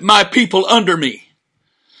subdueth my people under me.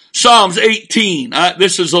 Psalms 18.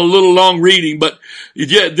 This is a little long reading, but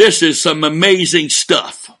yeah, this is some amazing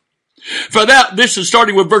stuff. For that, this is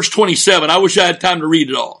starting with verse 27. I wish I had time to read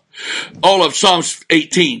it all. All of Psalms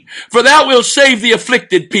 18. For thou wilt save the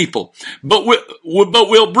afflicted people, but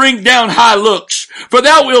will bring down high looks. For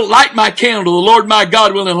thou wilt light my candle, the Lord my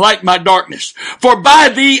God will enlighten my darkness. For by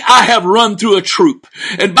thee I have run through a troop,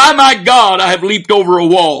 and by my God I have leaped over a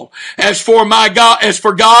wall. As for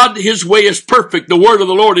God, his way is perfect. The word of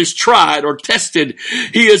the Lord is tried or tested.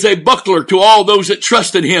 He is a buckler to all those that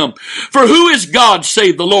trust in him. For who is God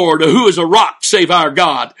save the Lord, or who is a rock save our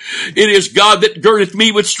God? It is God that girdeth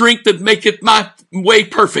me with strength, that maketh my way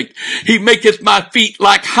perfect. He maketh my feet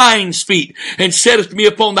like hinds' feet, and setteth me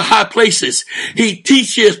upon the high places. He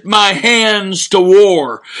teacheth my hands to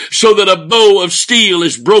war, so that a bow of steel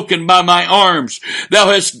is broken by my arms. Thou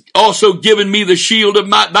hast also given me the shield of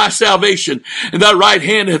thy salvation, and thy right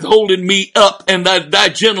hand hath holden me up, and thy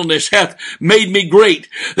gentleness hath made me great.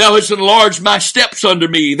 Thou hast enlarged my steps under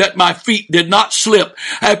me, that my feet did not slip.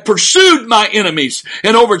 I have pursued my enemies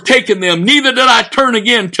and overtaken them, neither did I turn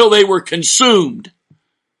again till they were consumed.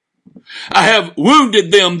 I have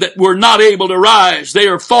wounded them that were not able to rise. They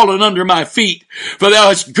are fallen under my feet. For thou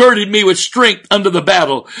hast girded me with strength unto the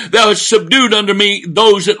battle. Thou hast subdued unto me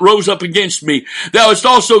those that rose up against me. Thou hast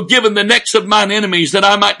also given the necks of mine enemies, that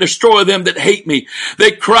I might destroy them that hate me.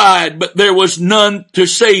 They cried, but there was none to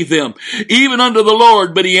save them. Even unto the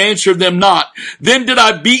Lord, but he answered them not. Then did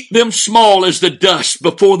I beat them small as the dust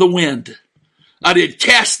before the wind. I did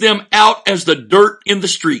cast them out as the dirt in the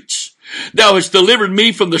streets. Thou hast delivered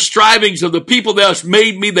me from the strivings of the people. Thou hast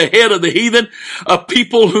made me the head of the heathen. A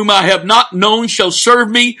people whom I have not known shall serve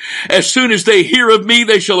me. As soon as they hear of me,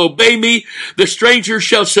 they shall obey me. The strangers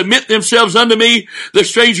shall submit themselves unto me. The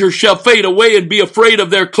strangers shall fade away and be afraid of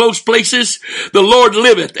their close places. The Lord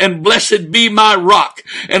liveth, and blessed be my rock.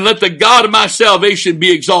 And let the God of my salvation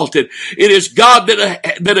be exalted. It is God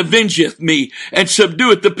that avengeth me, and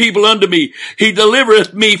subdueth the people unto me. He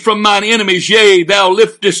delivereth me from mine enemies. Yea, thou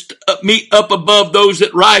liftest me up above those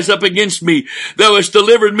that rise up against me. Thou hast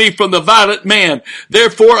delivered me from the violent man.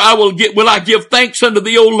 Therefore will I give thanks unto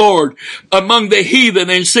thee, O Lord, among the heathen,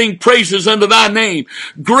 and sing praises unto thy name.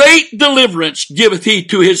 Great deliverance giveth he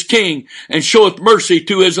to his king, and showeth mercy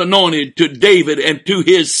to his anointed, to David, and to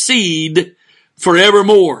his seed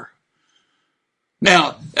forevermore.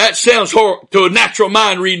 Now, that sounds to a natural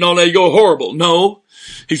mind reading all that, you go, horrible. No.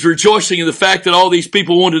 He's rejoicing in the fact that all these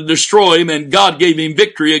people wanted to destroy him, and God gave him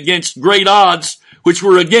victory against great odds which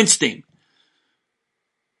were against him.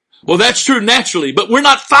 Well, that's true naturally, but we're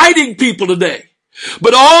not fighting people today.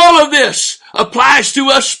 But all of this applies to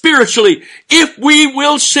us spiritually if we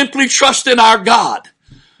will simply trust in our God,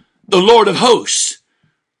 the Lord of hosts,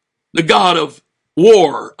 the God of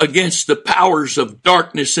war against the powers of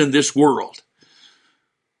darkness in this world.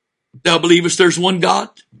 Thou believest there's one God?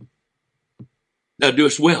 Thou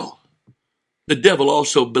doest well. The devil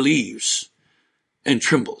also believes and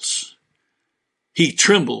trembles. He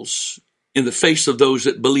trembles in the face of those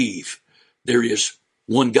that believe there is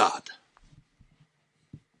one God.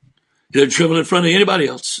 He doesn't tremble in front of anybody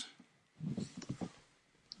else.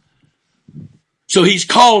 So he's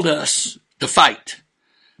called us to fight.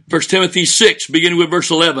 1 Timothy 6, beginning with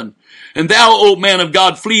verse 11. And thou, O man of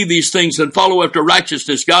God, flee these things and follow after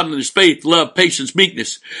righteousness, godliness, faith, love, patience,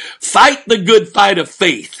 meekness. Fight the good fight of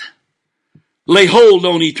faith. Lay hold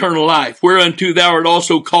on eternal life, whereunto thou art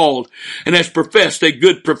also called, and hast professed a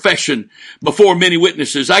good profession before many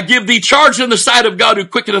witnesses. I give thee charge in the sight of God, who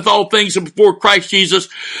quickeneth all things, and before Christ Jesus,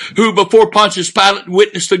 who before Pontius Pilate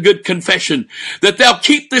witnessed a good confession, that thou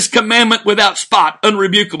keep this commandment without spot,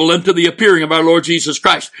 unrebukable, unto the appearing of our Lord Jesus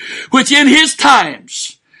Christ, which in his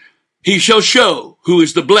times he shall show who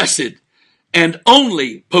is the blessed and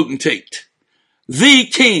only potentate, the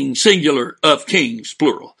King, singular, of kings,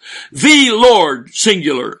 plural, the Lord,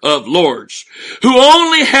 singular, of lords, who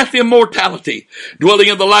only hath immortality, dwelling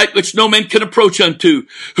in the light which no man can approach unto,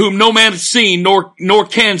 whom no man hath seen nor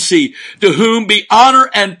can see, to whom be honor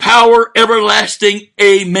and power everlasting.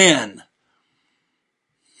 Amen.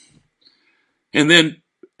 And then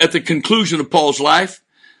at the conclusion of Paul's life,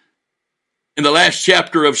 in the last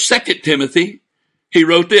chapter of 2 Timothy, he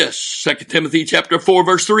wrote this, 2 Timothy chapter 4,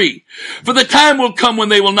 verse 3. For the time will come when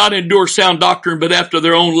they will not endure sound doctrine, but after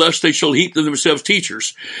their own lust they shall heap to themselves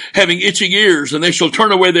teachers, having itching ears, and they shall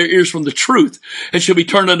turn away their ears from the truth, and shall be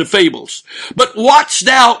turned unto fables. But watch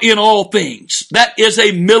thou in all things. That is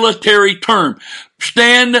a military term.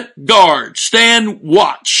 Stand guard, stand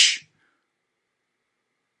watch.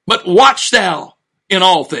 But watch thou in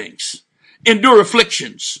all things. Endure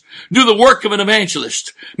afflictions. Do the work of an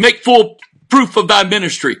evangelist. Make full proof of thy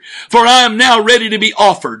ministry. For I am now ready to be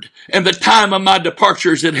offered, and the time of my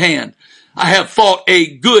departure is at hand. I have fought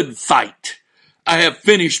a good fight. I have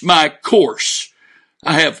finished my course.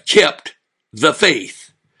 I have kept the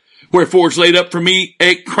faith. Wherefore is laid up for me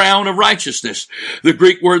a crown of righteousness. The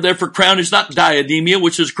Greek word there for crown is not diademia,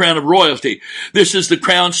 which is crown of royalty. This is the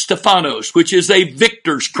crown Stephanos, which is a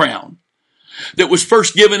victor's crown that was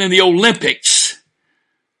first given in the Olympics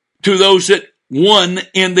to those that won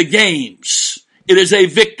in the games. It is a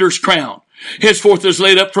victor's crown. Henceforth is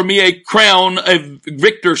laid up for me a crown, a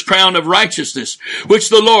victor's crown of righteousness, which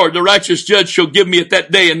the Lord, the righteous judge, shall give me at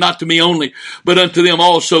that day, and not to me only, but unto them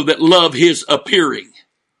also that love his appearing.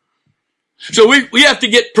 So we have to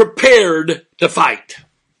get prepared to fight.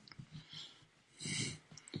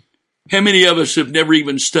 How many of us have never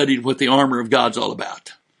even studied what the armor of God's all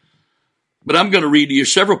about? But I'm going to read to you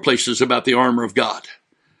several places about the armor of God.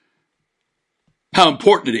 How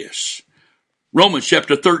important it is. Romans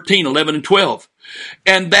chapter 13, 11 and 12.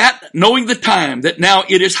 And that, knowing the time, that now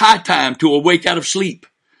it is high time to awake out of sleep.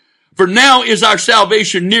 For now is our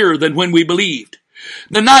salvation nearer than when we believed.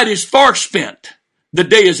 The night is far spent. The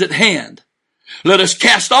day is at hand. Let us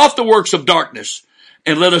cast off the works of darkness,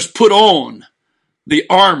 and let us put on the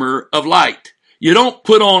armor of light. You don't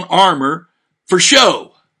put on armor for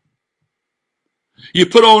show. You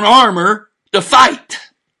put on armor to fight.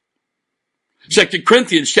 2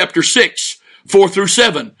 Corinthians chapter 6, 4 through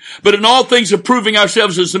 7. But in all things approving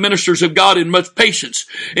ourselves as the ministers of God in much patience,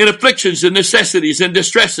 in afflictions and necessities and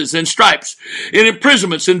distresses and stripes, in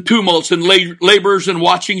imprisonments and tumults and labors and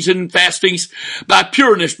watchings and fastings, by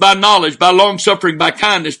pureness, by knowledge, by long suffering, by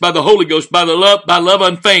kindness, by the Holy Ghost, by love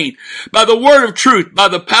unfeigned, by the word of truth, by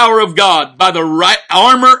the power of God, by the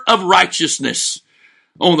armor of righteousness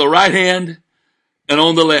on the right hand and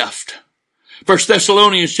on the left. 1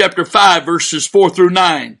 Thessalonians chapter 5 verses 4 through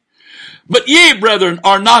 9. But ye, brethren,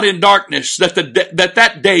 are not in darkness,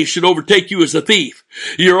 that day should overtake you as a thief.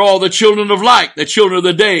 Ye are all the children of light, the children of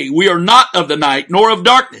the day. We are not of the night, nor of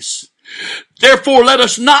darkness. Therefore let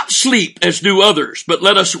us not sleep as do others, but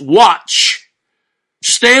let us watch,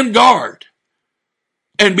 stand guard,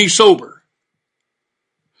 and be sober.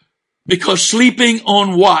 Because sleeping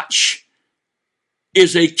on watch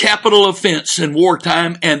is a capital offense in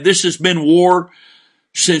wartime, and this has been war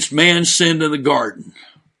since man sinned in the garden.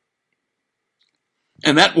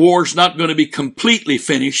 And that war is not going to be completely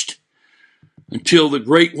finished until the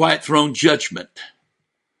great white throne judgment.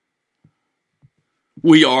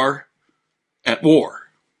 We are at war.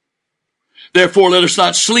 Therefore, let us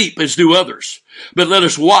not sleep as do others, but let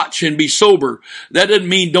us watch and be sober. That doesn't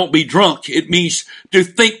mean don't be drunk. It means to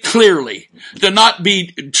think clearly, to not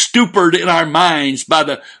be stupid in our minds by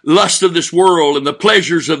the lust of this world and the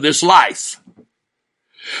pleasures of this life.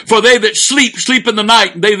 For they that sleep, sleep in the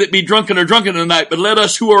night, and they that be drunken are drunken in the night. But let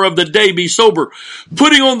us who are of the day be sober,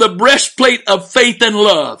 putting on the breastplate of faith and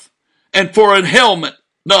love, and for an helmet,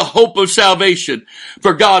 the hope of salvation.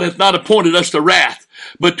 For God hath not appointed us to wrath,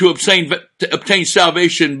 but to obtain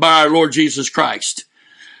salvation by our Lord Jesus Christ.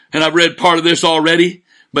 And I've read part of this already,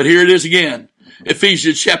 but here it is again.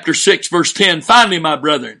 Ephesians chapter 6 verse 10. Finally, my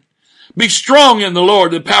brethren, be strong in the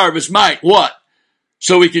Lord, the power of his might. What?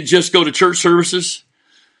 So we can just go to church services?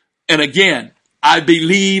 And again, I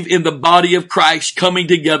believe in the body of Christ coming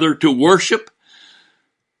together to worship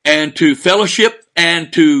and to fellowship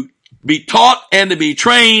and to be taught and to be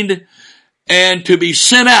trained and to be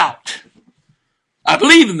sent out. I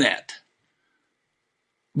believe in that.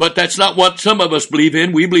 But that's not what some of us believe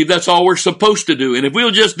in. We believe that's all we're supposed to do. And if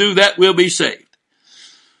we'll just do that, we'll be saved.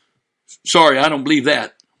 Sorry, I don't believe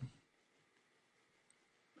that.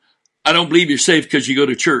 I don't believe you're saved because you go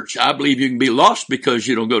to church. I believe you can be lost because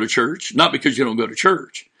you don't go to church. Not because you don't go to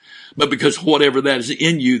church, but because whatever that is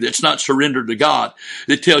in you that's not surrendered to God,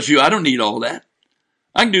 that tells you, I don't need all that.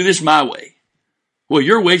 I can do this my way. Well,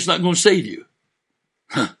 your way's not going to save you.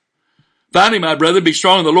 Finally, my brother, be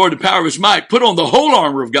strong in the Lord, the power of his might. Put on the whole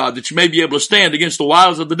armor of God that you may be able to stand against the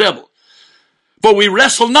wiles of the devil. For we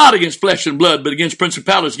wrestle not against flesh and blood, but against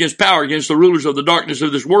principalities, against power, against the rulers of the darkness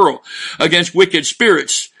of this world, against wicked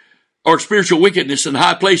spirits, or spiritual wickedness in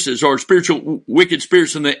high places, or spiritual wicked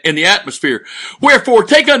spirits in the atmosphere. Wherefore,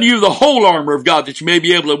 take unto you the whole armor of God, that you may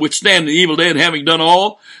be able to withstand the evil day, and having done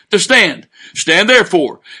all, to stand. Stand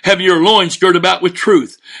therefore, having your loins girt about with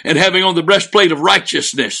truth, and having on the breastplate of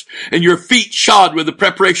righteousness, and your feet shod with the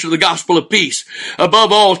preparation of the gospel of peace.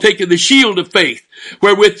 Above all, taking the shield of faith,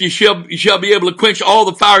 wherewith you shall be able to quench all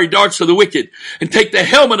the fiery darts of the wicked, and take the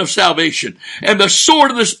helmet of salvation, and the sword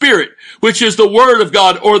of the Spirit, which is the word of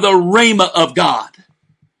God, or the rhema of God.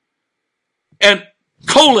 And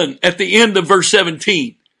colon at the end of verse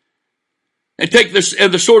 17. And take this,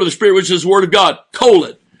 and the sword of the Spirit, which is the word of God,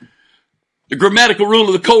 colon. The grammatical rule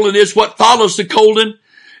of the colon is what follows the colon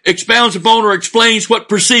expounds upon or explains what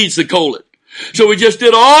precedes the colon. So we just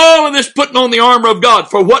did all of this putting on the armor of God.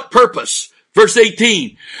 For what purpose? Verse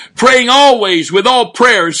 18, praying always with all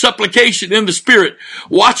prayer and supplication in the Spirit,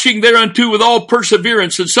 watching thereunto with all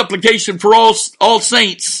perseverance and supplication for all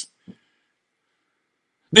saints.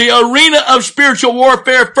 The arena of spiritual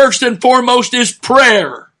warfare, first and foremost, is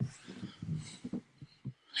prayer.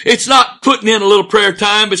 It's not putting in a little prayer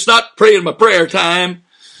time. It's not praying my prayer time.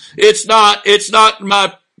 It's not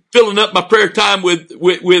my filling up my prayer time with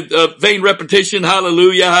vain repetition.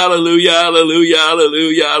 Hallelujah, hallelujah, hallelujah,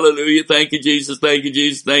 hallelujah, hallelujah. Thank you, Jesus. Thank you,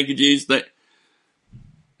 Jesus. Thank you, Jesus.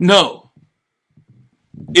 No.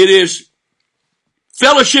 It is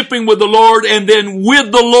fellowshipping with the Lord, and then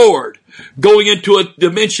with the Lord going into a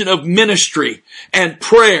dimension of ministry and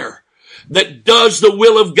prayer that does the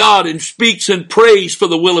will of God and speaks and prays for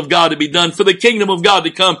the will of God to be done, for the kingdom of God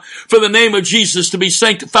to come, for the name of Jesus to be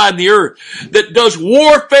sanctified in the earth, that does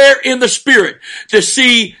warfare in the Spirit to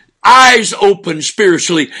see eyes open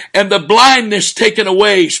spiritually and the blindness taken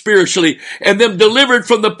away spiritually and them delivered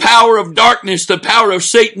from the power of darkness, the power of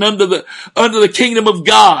Satan under the kingdom of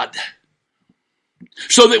God.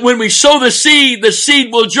 So that when we sow the seed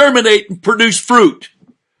will germinate and produce fruit.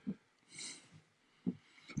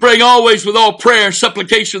 Praying always with all prayer and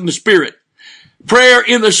supplication in the Spirit. prayer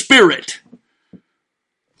in the Spirit.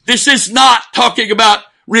 This is not talking about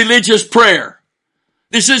religious prayer.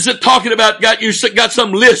 This isn't talking about you got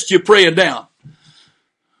some list you're praying down.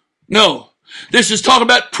 No. This is talking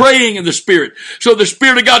about praying in the Spirit. So the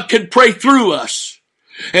Spirit of God can pray through us.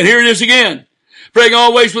 And here it is again. Praying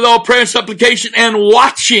always with all prayer and supplication and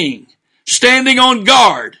watching, standing on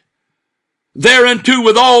guard, thereunto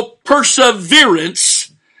with all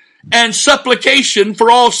perseverance and supplication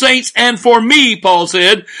for all saints and for me, Paul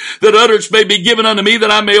said, that utterance may be given unto me,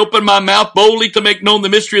 that I may open my mouth boldly to make known the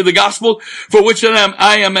mystery of the gospel, for which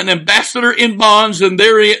I am an ambassador in bonds, and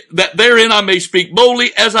therein I may speak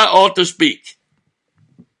boldly as I ought to speak.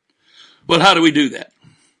 Well, how do we do that?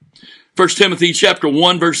 1 Timothy chapter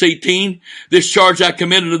 1 verse 18, this charge I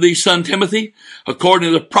commit unto thee, son Timothy,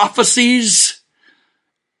 according to the prophecies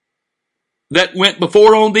that went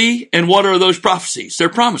before on thee. And what are those prophecies? They're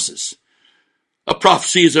promises. A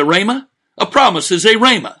prophecy is a rhema. A promise is a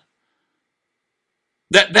rhema.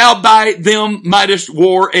 That thou by them mightest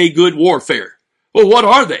war a good warfare. Well, what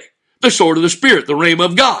are they? The sword of the Spirit, the rhema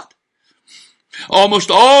of God.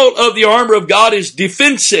 Almost all of the armor of God is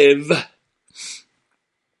defensive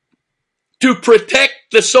to protect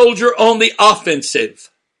the soldier on the offensive.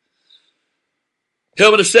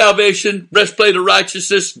 Helmet of salvation, breastplate of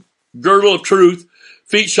righteousness, girdle of truth,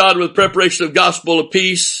 feet shod with preparation of gospel of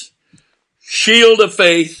peace, shield of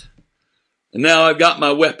faith, and now I've got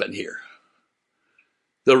my weapon here,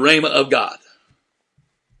 the rhema of God.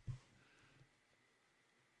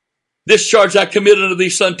 This charge I commit unto thee,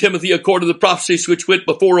 son Timothy, according to the prophecies which went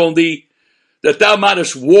before on thee, that thou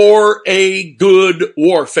mightest war a good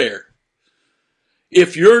warfare.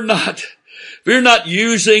 If you're not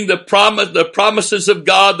using the promises of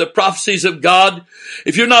God, the prophecies of God,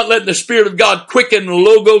 if you're not letting the Spirit of God quicken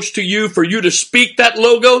logos to you for you to speak that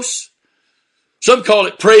logos, some call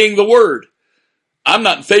it praying the word. I'm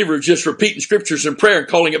not in favor of just repeating scriptures in prayer and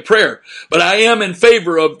calling it prayer, but I am in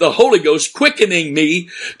favor of the Holy Ghost quickening me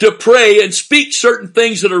to pray and speak certain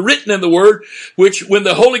things that are written in the word, which when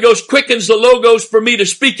the Holy Ghost quickens the logos for me to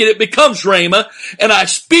speak it, it becomes rhema, and I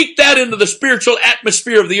speak that into the spiritual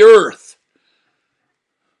atmosphere of the earth.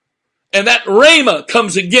 And that rhema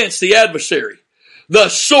comes against the adversary, the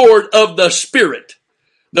sword of the Spirit,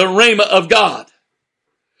 the rhema of God.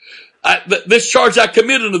 This charge I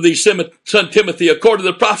commit unto thee, son Timothy, according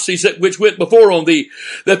to the prophecies which went before on thee,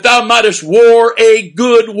 that thou mightest war a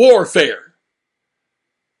good warfare.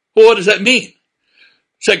 Well, what does that mean?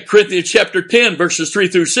 2 Corinthians chapter 10, verses 3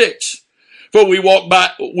 through 6. For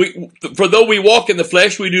though we walk in the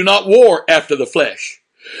flesh, we do not war after the flesh.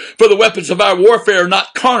 For the weapons of our warfare are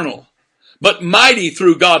not carnal, but mighty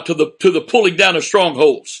through God to the pulling down of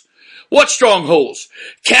strongholds. What strongholds?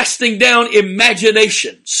 Casting down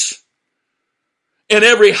imaginations and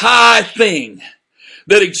every high thing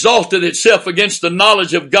that exalted itself against the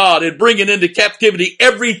knowledge of God, and bringing into captivity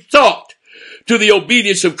every thought to the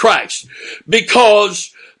obedience of Christ.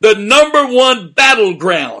 Because the number one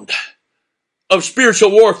battleground of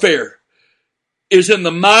spiritual warfare is in the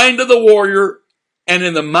mind of the warrior and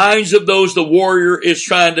in the minds of those the warrior is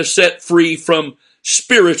trying to set free from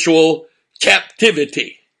spiritual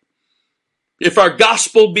captivity. If our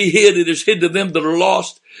gospel be hid, it is hid to them that are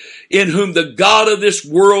lost, in whom the God of this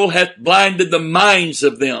world hath blinded the minds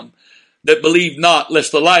of them that believe not,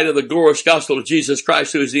 lest the light of the glorious gospel of Jesus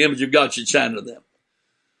Christ, who is the image of God, should shine to them.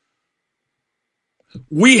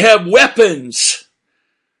 We have weapons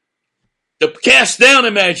to cast down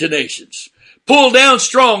imaginations, pull down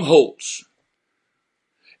strongholds.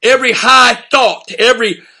 Every high thought,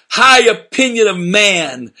 every high opinion of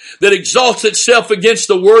man that exalts itself against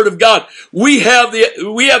the word of God. We have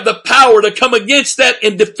the power to come against that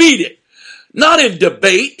and defeat it. Not in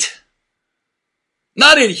debate,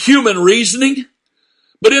 not in human reasoning,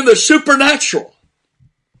 but in the supernatural.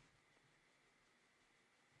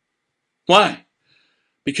 Why?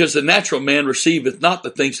 Because the natural man receiveth not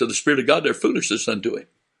the things of the Spirit of God, they're foolishness unto him.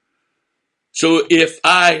 So if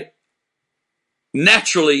I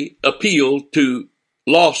naturally appeal to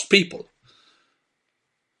lost people,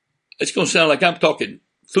 it's going to sound like I'm talking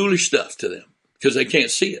foolish stuff to them because they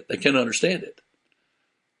can't see it. They can't understand it.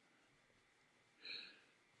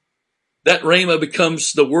 That rhema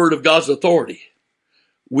becomes the word of God's authority.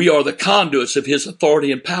 We are the conduits of his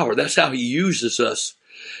authority and power. That's how he uses us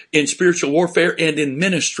in spiritual warfare and in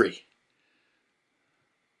ministry.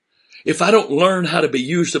 If I don't learn how to be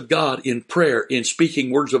used of God in prayer, in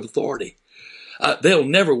speaking words of authority, they'll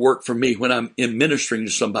never work for me when I'm in ministering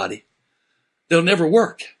to somebody. They'll never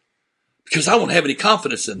work because I won't have any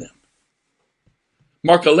confidence in them.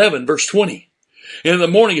 Mark 11, verse 20. And in the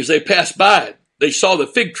morning as they passed by, they saw the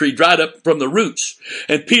fig tree dried up from the roots.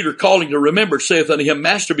 And Peter, calling to remember, saith unto him,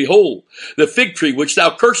 Master, behold, the fig tree which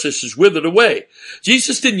thou cursest is withered away.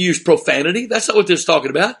 Jesus didn't use profanity. That's not what this is talking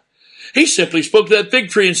about. He simply spoke to that fig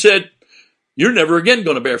tree and said, you're never again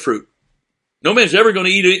going to bear fruit. No man's ever going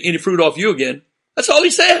to eat any fruit off you again. That's all he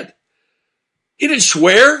said. He didn't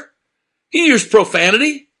swear. He used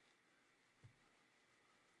profanity.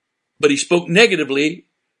 But he spoke negatively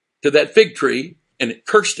to that fig tree, and it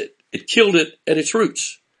cursed it. It killed it at its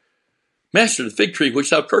roots. Master, the fig tree which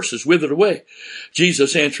thou cursest withered away.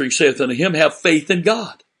 Jesus answering saith unto him, have faith in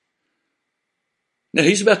God. Now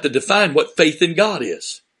he's about to define what faith in God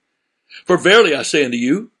is. For verily I say unto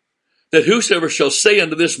you, that whosoever shall say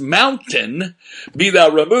unto this mountain, be thou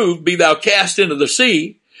removed, be thou cast into the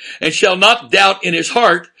sea, and shall not doubt in his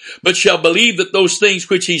heart, but shall believe that those things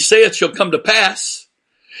which he saith shall come to pass,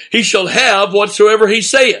 he shall have whatsoever he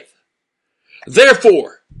saith.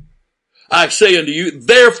 Therefore, I say unto you,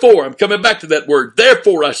 therefore, I'm coming back to that word,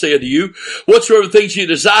 therefore I say unto you, whatsoever things you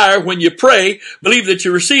desire when you pray, believe that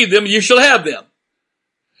you receive them and you shall have them.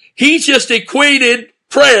 He just equated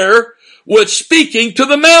prayer with speaking to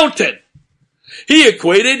the mountain. He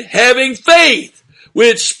equated having faith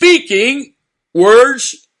with speaking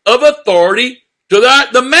words of authority to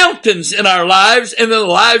the mountains in our lives and in the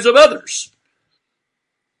lives of others.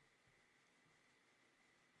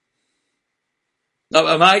 Not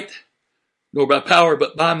by might, nor by power,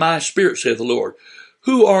 but by my Spirit, saith the Lord.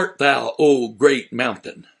 Who art thou, O great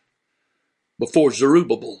mountain? Before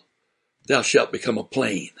Zerubbabel, thou shalt become a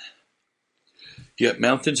plain. You have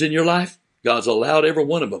mountains in your life? God's allowed every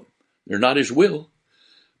one of them. They're not his will,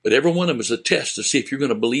 but every one of them is a test to see if you're going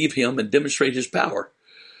to believe him and demonstrate his power,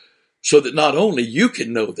 so that not only you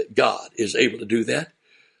can know that God is able to do that,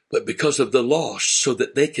 but because of the lost, so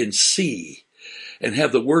that they can see and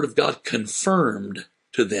have the word of God confirmed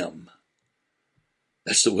to them.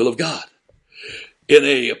 That's the will of God. In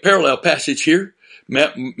a parallel passage here,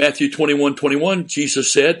 Matthew 21:21,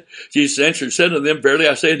 Jesus answered and said unto them, verily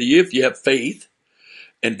I say unto you, if you have faith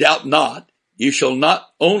and doubt not, you shall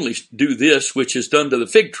not only do this which is done to the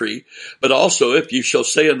fig tree, but also if you shall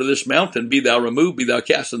say unto this mountain, be thou removed, be thou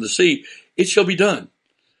cast in the sea, it shall be done.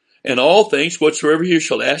 And all things whatsoever you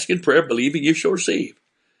shall ask in prayer, believing you shall receive.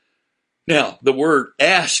 Now, the word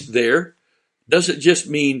ask there doesn't just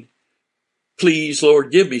mean, please,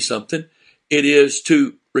 Lord, give me something. It is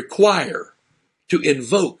to require, to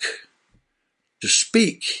invoke, to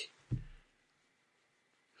speak.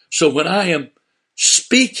 So when I am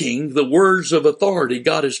speaking the words of authority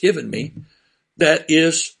God has given me, that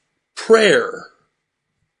is prayer.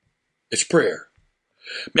 It's prayer.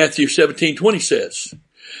 Matthew 17:20 says,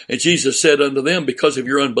 and Jesus said unto them, because of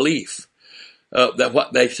your unbelief,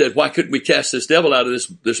 they said, why couldn't we cast this devil out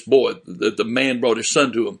of this boy? The man brought his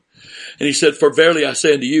son to him. And he said, for verily I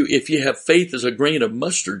say unto you, if ye have faith as a grain of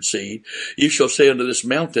mustard seed, you shall say unto this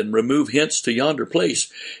mountain, remove hence to yonder place,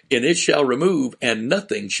 and it shall remove, and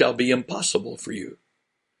nothing shall be impossible for you.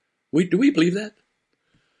 Do we believe that?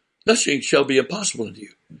 Nothing shall be impossible unto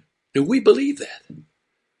you. Do we believe that?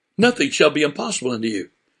 Nothing shall be impossible unto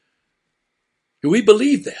you. Do we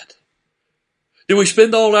believe that? Do we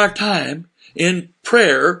spend all our time in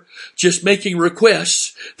prayer just making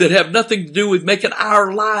requests that have nothing to do with making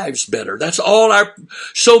our lives better? That's all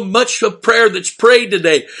so much of prayer that's prayed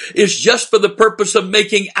today is just for the purpose of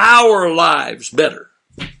making our lives better.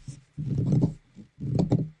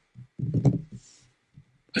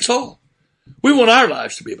 That's all. We want our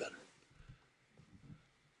lives to be better.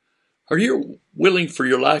 Are you willing for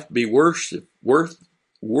your life to be worse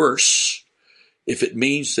if it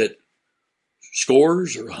means that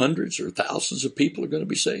scores or hundreds or thousands of people are going to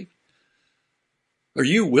be saved? Are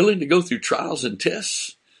you willing to go through trials and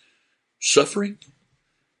tests, suffering,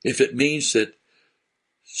 if it means that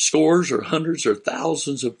scores or hundreds or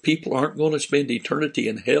thousands of people aren't going to spend eternity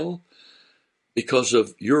in hell because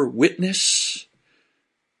of your witness?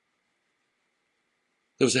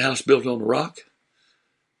 There was a house built on the rock,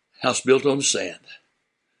 house built on the sand.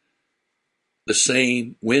 The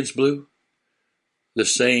same winds blew, the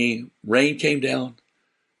same rain came down,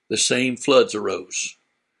 the same floods arose.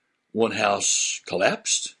 One house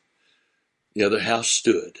collapsed, the other house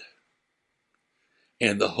stood.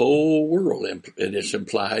 And the whole world, and it's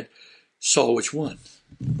implied, saw which one.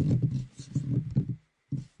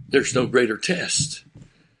 There's no greater test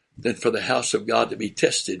than for the house of God to be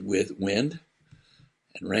tested with wind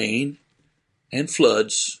and rain and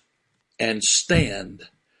floods and stand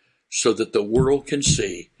so that the world can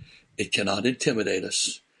see it cannot intimidate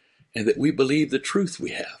us and that we believe the truth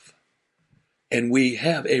we have. And we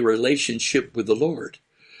have a relationship with the Lord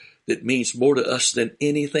that means more to us than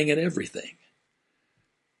anything and everything.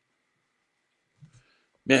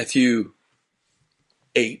 Matthew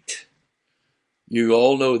 8. You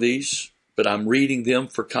all know these, but I'm reading them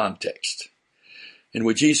for context. And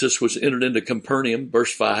when Jesus was entered into Capernaum,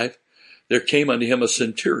 verse 5, there came unto him a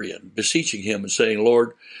centurion, beseeching him and saying,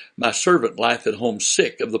 Lord, my servant lieth at home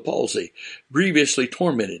sick of the palsy, grievously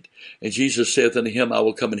tormented. And Jesus saith unto him, I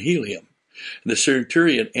will come and heal him. And the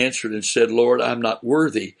centurion answered and said, Lord, I am not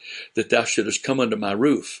worthy that thou shouldest come under my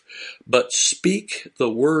roof, but speak the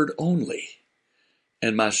word only,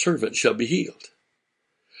 and my servant shall be healed.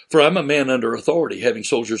 For I am a man under authority, having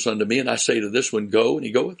soldiers under me, and I say to this one, go, and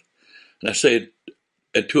he goeth. And I say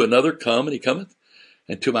to another, come, and he cometh.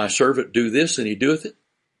 And to my servant, do this, and he doeth it.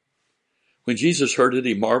 When Jesus heard it,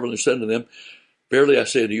 he marveled and said unto them, verily I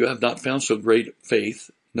say unto you, I have not found so great faith,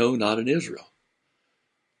 no, not in Israel.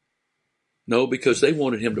 No, because they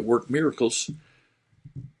wanted him to work miracles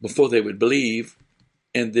before they would believe.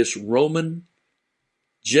 And this Roman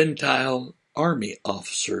Gentile army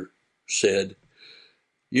officer said,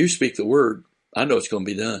 you speak the word, I know it's going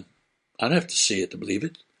to be done. I don't have to see it to believe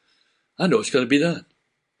it. I know it's going to be done.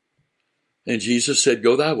 And Jesus said,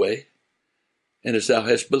 go thy way, and as thou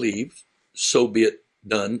hast believed, so be it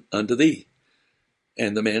done unto thee.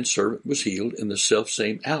 And the man's servant was healed in the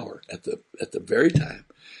selfsame hour. At the very time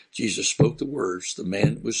Jesus spoke the words, the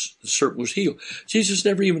servant was healed. Jesus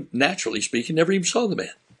never even, naturally speaking, never even saw the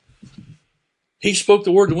man. He spoke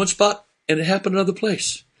the word in one spot, and it happened another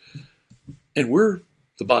place. And we're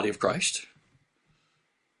the body of Christ.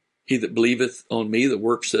 He that believeth on me, the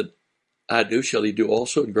works that I do shall he do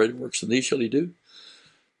also, and greater works than these shall he do.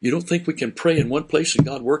 You don't think we can pray in one place and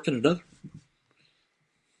God work in another?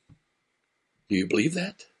 Do you believe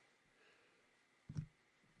that?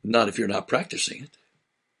 Not if you're not practicing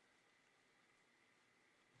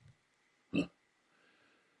it.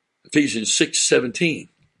 Ephesians 6:17.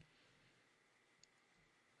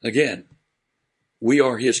 Again, we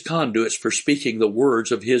are his conduits for speaking the words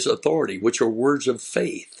of his authority, which are words of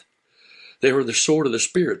faith. They are the sword of the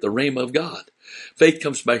Spirit, the rhema of God. Faith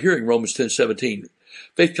comes by hearing, Romans 10:17.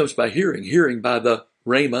 Faith comes by hearing, hearing by the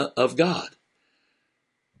rhema of God.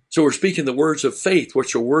 So we're speaking the words of faith,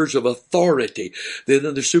 which are words of authority.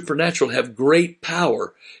 Then the supernatural have great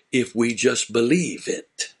power if we just believe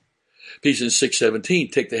it. Ephesians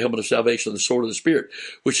 6:17, take the helmet of salvation and the sword of the Spirit,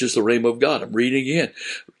 which is the rhema of God. I'm reading again.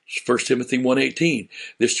 1 Timothy 1:18,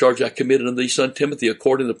 this charge I committed unto thee, son Timothy,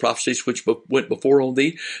 according to the prophecies which went before on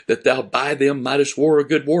thee, that thou by them mightest war a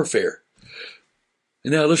good warfare.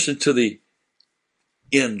 And now listen to the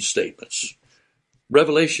end statements.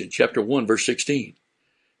 Revelation chapter 1, verse 16.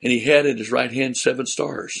 And he had in his right hand 7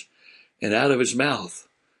 stars, and out of his mouth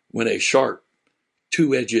went a sharp,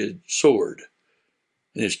 2-edged sword,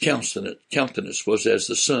 and his countenance was as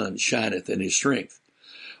the sun shineth in his strength.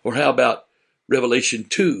 Or how about Revelation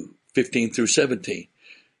 2:15 through 17,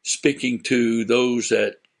 speaking to those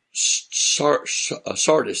at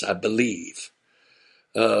Sardis, I believe.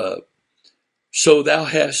 So thou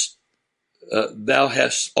hast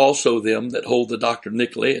also them that hold the doctrine of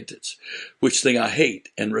Nicolaitans, which thing I hate,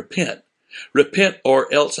 and repent. Repent,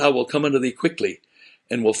 or else I will come unto thee quickly,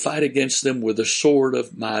 and will fight against them with the sword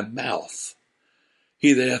of my mouth.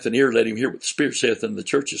 He that hath an ear, let him hear what the Spirit saith unto the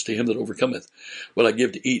churches. To him that overcometh will I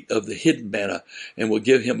give to eat of the hidden manna, and will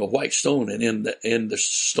give him a white stone, and in the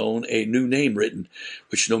stone a new name written,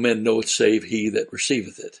 which no man knoweth save he that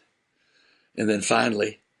receiveth it. And then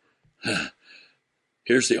finally,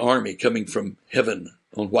 here's the army coming from heaven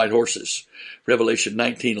on white horses. Revelation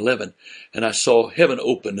 19:11. And I saw heaven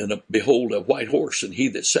open, and behold, a white horse, and he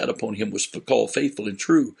that sat upon him was called Faithful and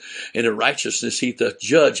True, and in righteousness he doth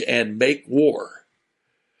judge and make war.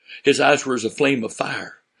 His eyes were as a flame of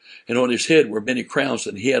fire, and on his head were many crowns,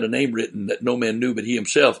 and he had a name written that no man knew but he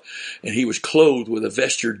himself. And he was clothed with a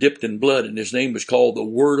vesture dipped in blood, and his name was called the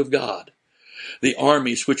Word of God. The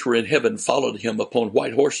armies which were in heaven followed him upon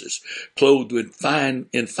white horses, clothed in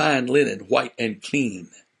fine linen, white and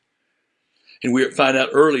clean. And we find out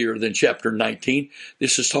earlier than chapter 19,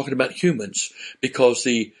 this is talking about humans, because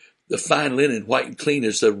the fine linen, white and clean,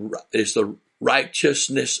 is the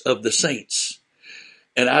righteousness of the saints.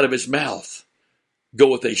 And out of his mouth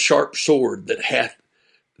goeth a sharp sword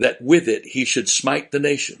that with it he should smite the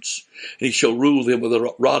nations. And he shall rule them with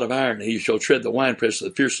a rod of iron, and he shall tread the winepress of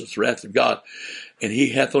the fierceness wrath of God. And he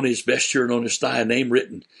hath on his vesture and on his thigh a name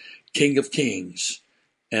written, King of Kings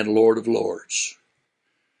and Lord of Lords.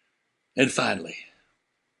 And finally,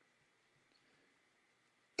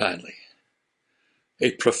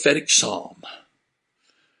 a prophetic psalm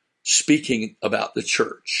speaking about the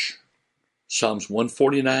church. Psalms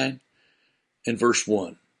 149 and verse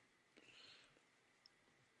 1.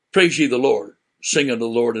 Praise ye the Lord. Sing unto the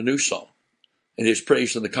Lord a new song. and his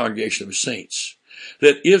praise in the congregation of his saints.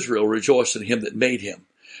 Let Israel rejoice in him that made him.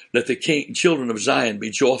 Let the children of Zion be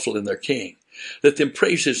joyful in their king. Let them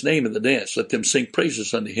praise his name in the dance. Let them sing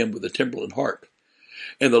praises unto him with a timbrel and harp.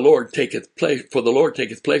 And the Lord taketh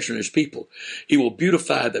pleasure in his people. He will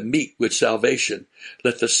beautify the meek with salvation.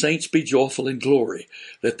 Let the saints be joyful in glory.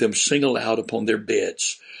 Let them sing aloud upon their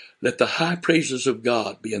beds. Let the high praises of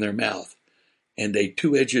God be in their mouth, and a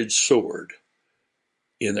two-edged sword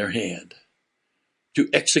in their hand, to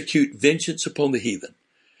execute vengeance upon the heathen,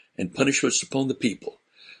 and punishments upon the people,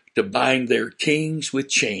 to bind their kings with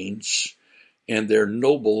chains, and their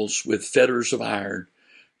nobles with fetters of iron,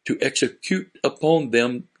 to execute upon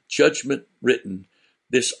them judgment written.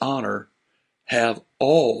 This honor have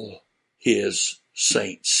all his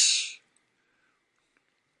saints.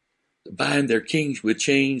 To bind their kings with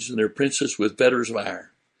chains and their princes with fetters of iron.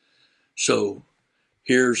 So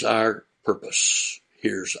here's our purpose.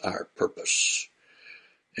 Here's our purpose.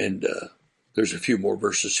 And there's a few more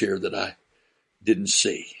verses here that I didn't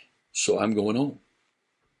see. So I'm going on.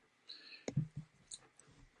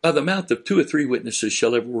 By the mouth of 2 or 3 witnesses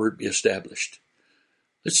shall every word be established.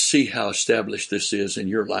 Let's see how established this is in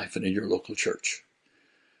your life and in your local church.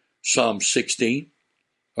 Psalm 16,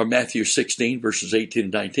 or Matthew 16, verses 18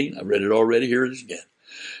 and 19. I read it already. Here it is again.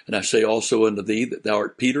 And I say also unto thee that thou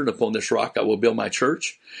art Peter, and upon this rock I will build my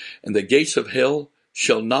church, and the gates of hell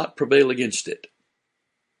shall not prevail against it.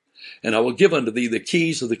 And I will give unto thee the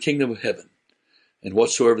keys of the kingdom of heaven. And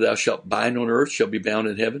whatsoever thou shalt bind on earth shall be bound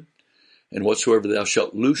in heaven, and whatsoever thou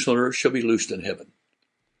shalt loose on earth shall be loosed in heaven.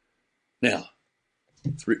 Now,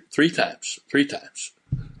 three times.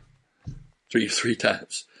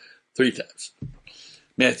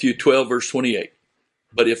 Matthew 12, verse 28.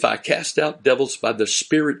 But if I cast out devils by the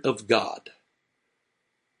Spirit of God,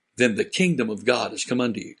 then the kingdom of God has come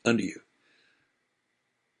unto you.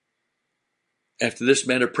 After this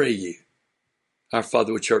manner pray ye, Our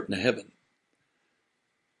Father which art in heaven,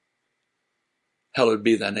 hallowed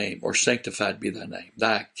be thy name, or sanctified be thy name.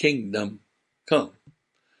 Thy kingdom come.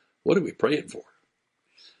 What are we praying for?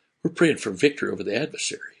 We're praying for victory over the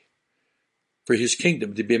adversary, for his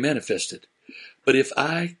kingdom to be manifested. But if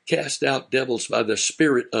I cast out devils by the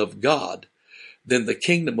Spirit of God, then the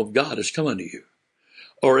kingdom of God has come unto you.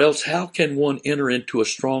 Or else how can one enter into a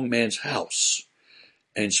strong man's house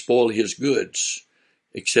and spoil his goods,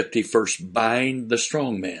 except he first bind the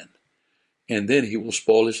strong man, and then he will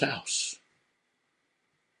spoil his house?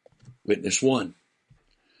 Witness 1.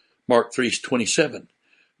 Mark 3:27.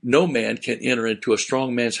 No man can enter into a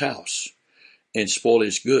strong man's house and spoil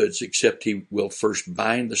his goods, except he will first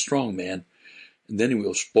bind the strong man, and then he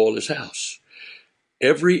will spoil his house.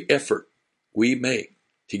 Every effort we make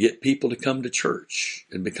to get people to come to church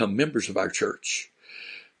and become members of our church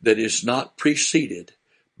that is not preceded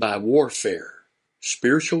by warfare,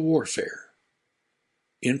 spiritual warfare,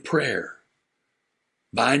 in prayer,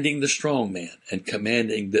 binding the strong man and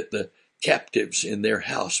commanding that the captives in their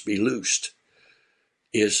house be loosed,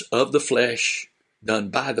 is of the flesh, done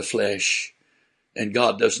by the flesh, and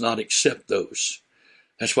God does not accept those.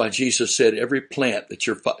 That's why Jesus said, every plant that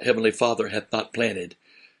your heavenly Father hath not planted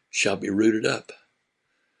shall be rooted up.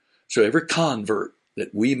 So every convert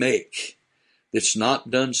that we make that's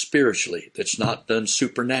not done spiritually, that's not done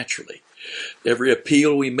supernaturally, every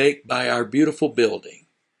appeal we make by our beautiful building,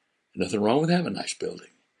 nothing wrong with having a nice building,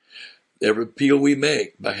 every appeal we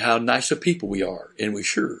make by how nice a people we are, and we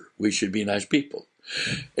should be nice people,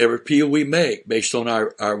 every appeal we make based on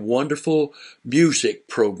our wonderful music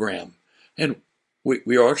program, and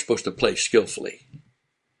we are supposed to play skillfully.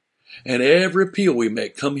 And every appeal we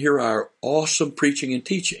make, come hear our awesome preaching and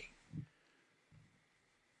teaching.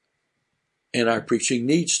 And our preaching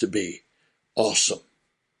needs to be awesome.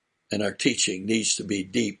 And our teaching needs to be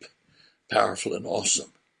deep, powerful, and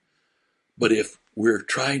awesome. But if we're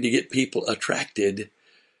trying to get people attracted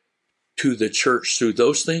to the church through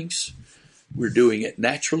those things, we're doing it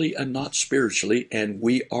naturally and not spiritually. And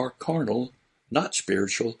we are carnal, not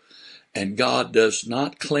spiritual. And God does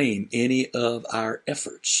not claim any of our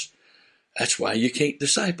efforts. That's why you can't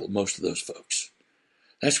disciple most of those folks.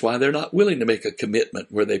 That's why they're not willing to make a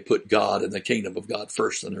commitment where they put God and the kingdom of God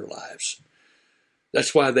first in their lives.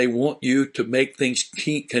 That's why they want you to make things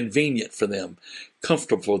convenient for them,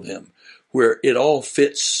 comfortable for them, where it all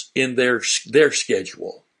fits in their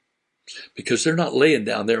schedule. Because they're not laying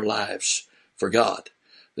down their lives for God.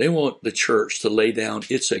 They want the church to lay down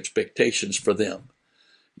its expectations for them.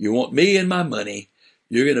 You want me and my money,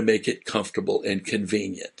 you're going to make it comfortable and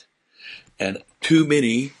convenient. And too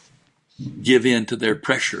many give in to their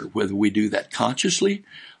pressure, whether we do that consciously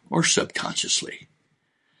or subconsciously.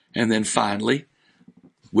 And then finally,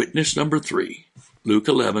 Witness number 3, Luke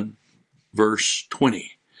 11, verse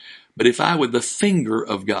 20. But if I with the finger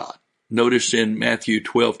of God, notice in Matthew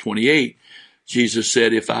 12:28, Jesus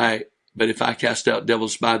said, if I cast out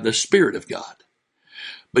devils by the Spirit of God.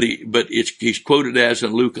 But he's quoted as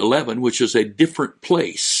in Luke 11, which is a different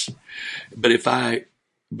place. But if I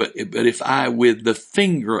with the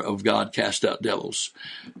finger of God cast out devils.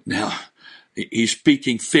 Now, he's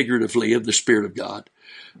speaking figuratively of the Spirit of God.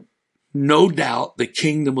 No doubt the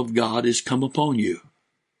kingdom of God is come upon you.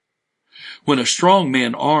 When a strong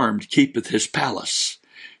man armed keepeth his palace,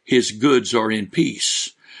 his goods are in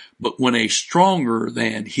peace. But when a stronger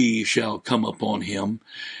than he shall come upon him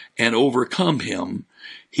and overcome him,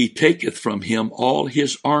 he taketh from him all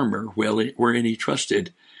his armor wherein he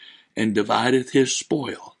trusted, and divideth his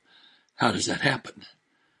spoil. How does that happen?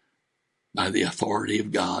 By the authority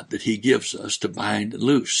of God that he gives us to bind and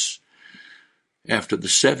loose. After the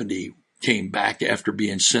 70 came back after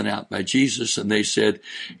being sent out by Jesus, and they said,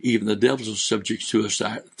 even the devils are subject to us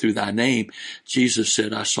through thy name. Jesus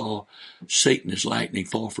said, I saw Satan as lightning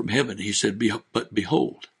fall from heaven. He said, but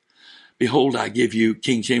behold, I give you,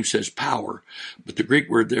 King James says power, but the Greek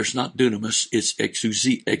word there's not dunamis, it's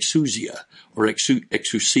exousia, or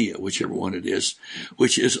exousia, whichever one it is,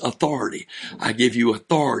 which is authority. I give you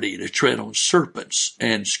authority to tread on serpents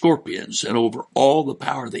and scorpions and over all the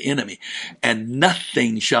power of the enemy, and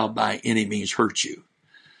nothing shall by any means hurt you.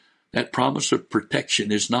 That promise of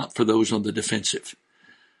protection is not for those on the defensive.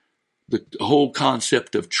 The whole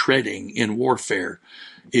concept of treading in warfare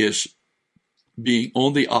is being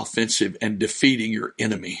on the offensive and defeating your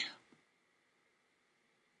enemy.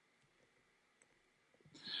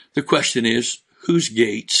 The question is, whose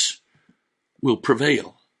gates will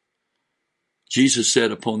prevail? Jesus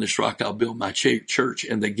said, upon this rock I'll build my church,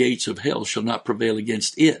 and the gates of hell shall not prevail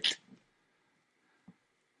against it.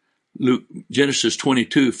 Genesis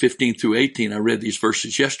 22:15-18, I read these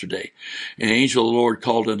verses yesterday. An angel of the Lord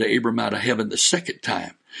called unto Abram out of heaven the second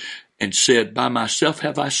time, and said, by myself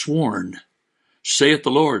have I sworn, saith the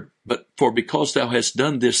Lord, but because thou hast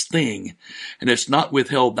done this thing, and hast not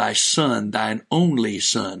withheld thy son, thine only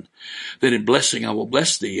son, that in blessing I will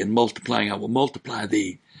bless thee, and multiplying I will multiply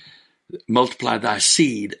thee, multiply thy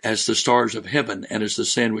seed as the stars of heaven, and as the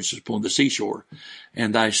sand which is upon the seashore,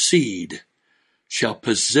 and thy seed shall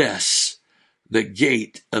possess the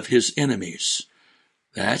gate of his enemies.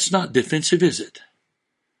 That's not defensive, is it?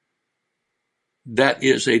 That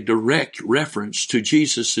is a direct reference to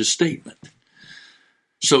Jesus' statement.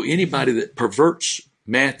 So anybody that perverts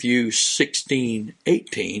Matthew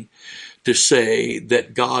 16:18 to say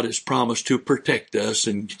that God has promised to protect us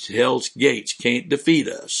and hell's gates can't defeat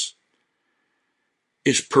us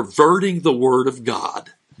is perverting the word of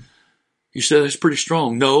God. You say that's pretty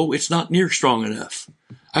strong. No, it's not near strong enough.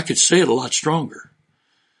 I could say it a lot stronger.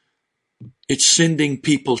 It's sending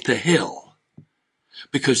people to hell,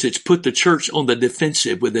 because it's put the church on the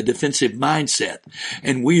defensive with a defensive mindset.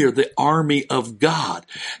 And we are the army of God.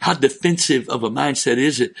 How defensive of a mindset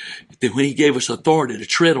is it that when he gave us authority to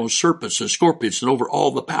tread on serpents and scorpions and over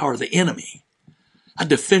all the power of the enemy? How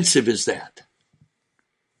defensive is that?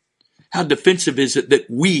 How defensive is it that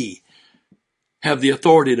we have the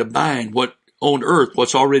authority to bind what on earth,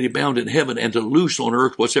 what's already bound in heaven, and to loose on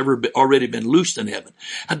earth what's already been loosed in heaven?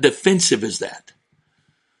 How defensive is that?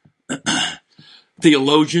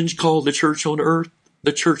 Theologians call the church on earth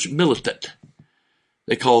the church militant.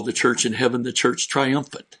 They call the church in heaven the church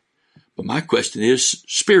triumphant. But my question is,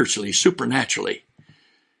 spiritually, supernaturally,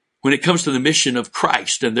 when it comes to the mission of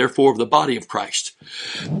Christ and therefore of the body of Christ,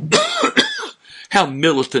 how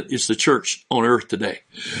militant is the church on earth today?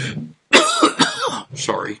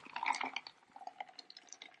 Sorry.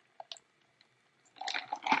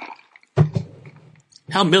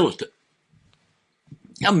 How militant?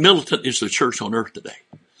 How militant is the church on earth today?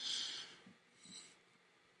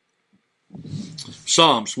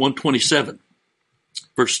 Psalms 127,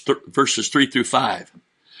 verses 3-5.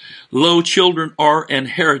 Lo, children are an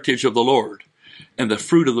heritage of the Lord, and the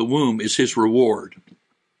fruit of the womb is his reward.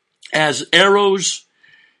 As arrows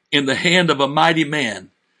in the hand of a mighty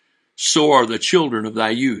man, so are the children of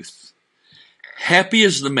thy youth. Happy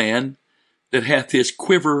is the man that hath his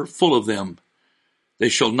quiver full of them. They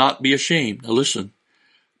shall not be ashamed. Now listen.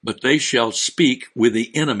 But they shall speak with the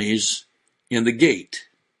enemies in the gate.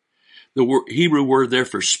 The Hebrew word there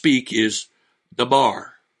for speak is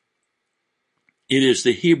dabar. It is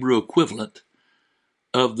the Hebrew equivalent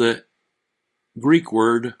of the Greek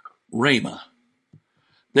word rhema.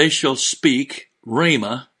 They shall speak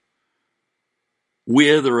rhema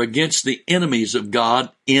with or against the enemies of God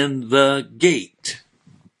in the gate.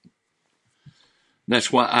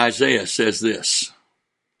 That's why Isaiah says this.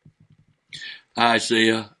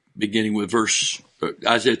 Isaiah 28, beginning with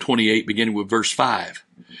verse 5.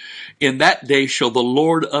 In that day shall the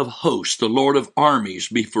Lord of hosts, the Lord of armies,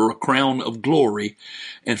 be for a crown of glory,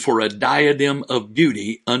 and for a diadem of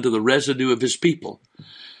beauty unto the residue of his people,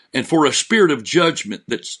 and for a spirit of judgment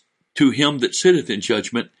that's to him that sitteth in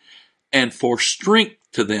judgment, and for strength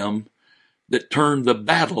to them that turn the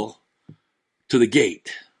battle to the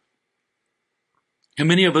gate. How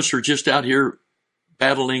many of us are just out here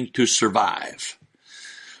battling to survive?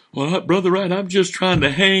 Well, Brother Wright, I'm just trying to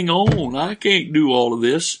hang on. I can't do all of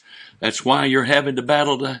this. That's why you're having to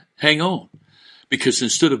battle to hang on. Because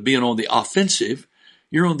instead of being on the offensive,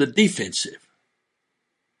 you're on the defensive.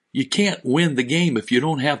 You can't win the game if you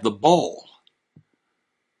don't have the ball.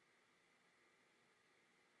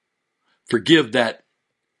 Forgive that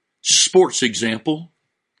sports example,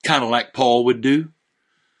 kind of like Paul would do.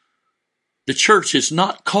 The church is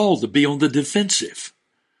not called to be on the defensive.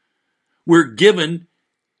 We're given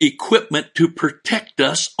equipment to protect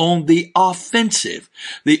us on the offensive.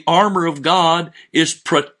 The armor of God is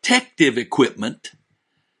protective equipment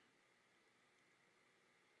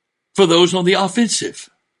for those on the offensive.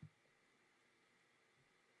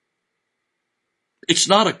 It's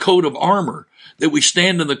not a coat of armor that we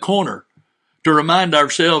stand in the corner to remind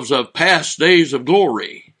ourselves of past days of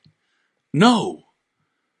glory. No.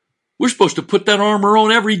 We're supposed to put that armor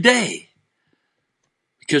on every day.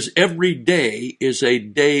 Because every day is a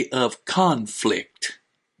day of conflict.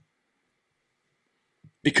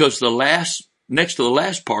 Because next to the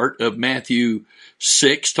last part of Matthew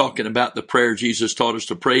 6, talking about the prayer Jesus taught us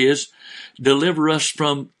to pray, is deliver us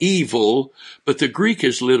from evil. But the Greek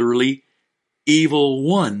is literally evil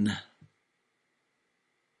one.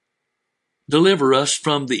 Deliver us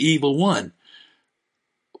from the evil one.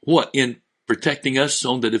 What, in protecting us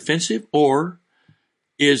on the defensive? Or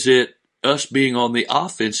is it us being on the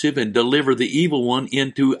offensive and deliver the evil one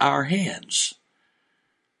into our hands?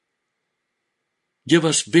 Give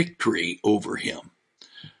us victory over him.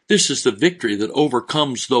 This is the victory that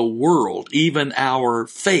overcomes the world, even our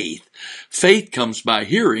faith. Faith comes by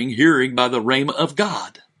hearing, hearing by the rhema of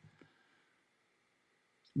God.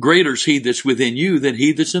 Greater is he that's within you than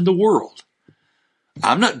he that's in the world.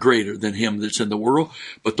 I'm not greater than him that's in the world,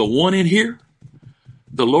 but the one in here,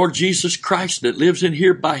 the Lord Jesus Christ that lives in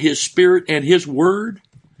here by his Spirit and his word,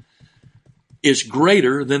 is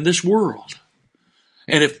greater than this world.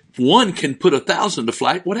 And if one can put 1,000 to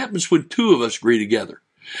flight, what happens when two of us agree together?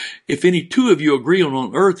 If any two of you agree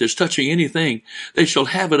on earth is touching anything, they shall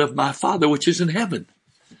have it of my Father which is in heaven.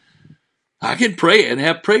 I can pray and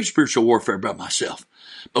have prayed spiritual warfare by myself.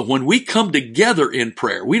 But when we come together in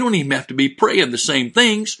prayer, we don't even have to be praying the same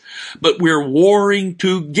things, but we're warring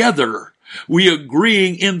together. We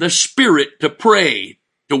agreeing in the Spirit to pray,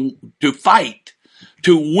 to fight,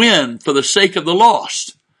 to win for the sake of the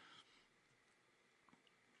lost.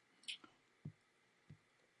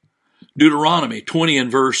 Deuteronomy 20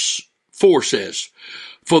 and verse 4 says,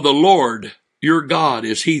 for the Lord your God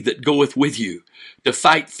is he that goeth with you to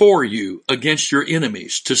fight for you against your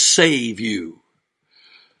enemies, to save you.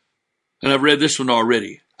 And I've read this one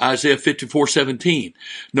already. Isaiah 54:17.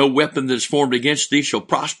 No weapon that is formed against thee shall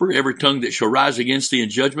prosper. Every tongue that shall rise against thee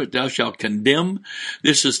in judgment thou shalt condemn.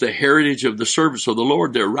 This is the heritage of the servants of the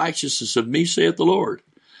Lord. Their righteousness of me, saith the Lord.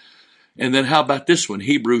 And then how about this one?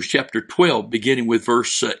 Hebrews chapter 12, beginning with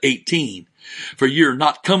verse 18. For ye are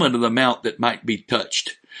not come unto the mount that might be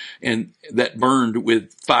touched, and that burned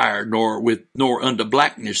with fire, nor unto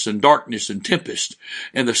blackness and darkness and tempest,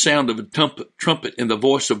 and the sound of a trumpet and the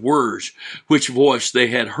voice of words, which voice they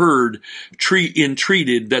had heard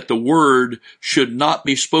entreated that the word should not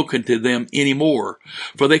be spoken to them any more.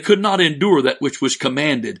 For they could not endure that which was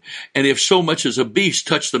commanded. And if so much as a beast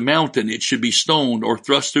touched the mountain, it should be stoned or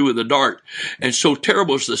thrust through with a dart. And so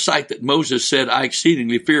terrible is the sight that Moses said, I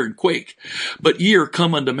exceedingly fear and quake. But ye are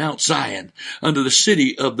come unto Mount Zion, unto the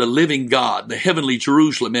city of the living God, the heavenly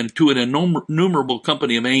Jerusalem, and to an innumerable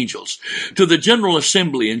company of angels, to the general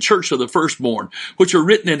assembly and church of the firstborn, which are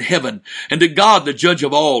written in heaven, and to God the judge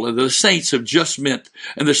of all, and to the saints of just men,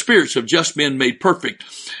 and the spirits of just men made perfect,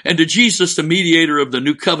 and to Jesus the mediator of the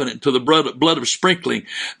new covenant, to the blood of sprinkling,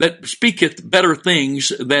 that speaketh better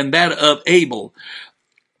things than that of Abel.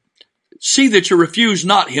 See that you refuse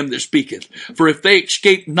not him that speaketh. For if they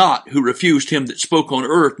escape not who refused him that spoke on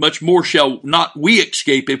earth, much more shall not we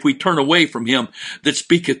escape if we turn away from him that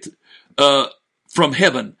speaketh from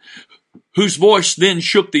heaven, whose voice then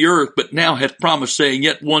shook the earth, but now hath promised, saying,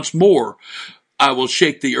 yet once more I will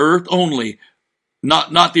shake the earth. Only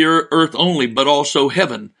Not the earth only, but also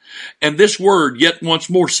heaven. And this word yet once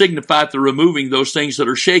more signifieth the removing those things that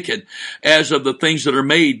are shaken, as of the things that are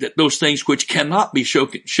made, that those things which cannot be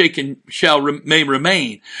shaken may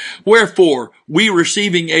remain. Wherefore, we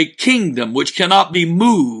receiving a kingdom which cannot be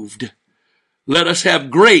moved, let us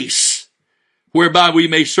have grace, whereby we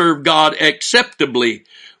may serve God acceptably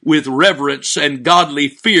with reverence and godly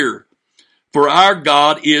fear. For our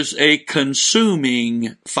God is a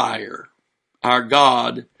consuming fire. Our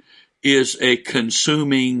God is a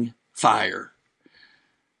consuming fire.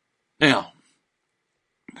 Now,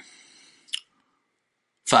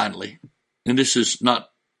 finally, and this is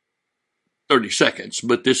not 30 seconds,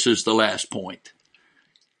 but this is the last point.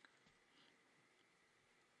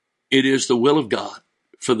 It is the will of God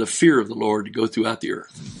for the fear of the Lord to go throughout the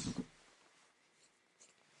earth.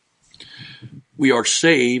 We are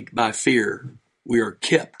saved by fear. We are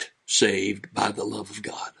kept saved by the love of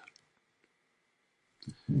God.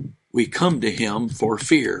 We come to him for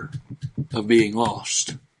fear of being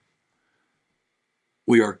lost.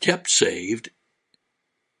 We are kept saved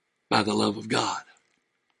by the love of God.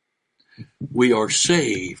 We are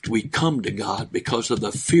saved. We come to God because of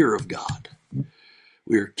the fear of God.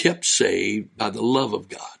 We are kept saved by the love of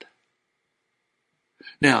God.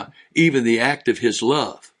 Now, even the act of his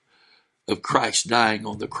love, of Christ dying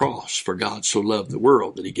on the cross, for God so loved the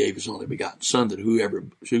world that he gave his only begotten Son, that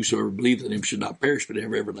whosoever believed in him should not perish but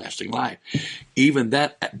have everlasting life. Even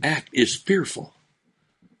that act is fearful.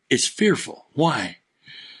 It's fearful. Why?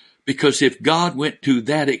 Because if God went to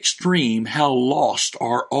that extreme, how lost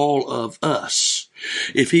are all of us?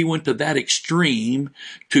 If he went to that extreme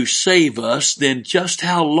to save us, then just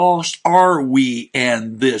how lost are we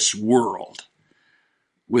and this world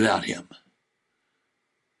without him?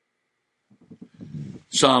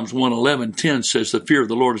 Psalms 111:10 says the fear of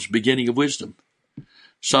the Lord is the beginning of wisdom.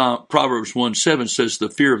 Proverbs 1:7 says the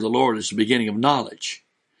fear of the Lord is the beginning of knowledge.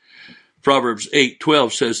 Proverbs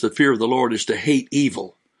 8:12 says the fear of the Lord is to hate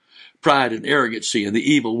evil. Pride and arrogancy and the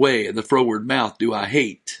evil way and the froward mouth do I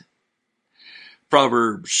hate.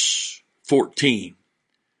 Proverbs 14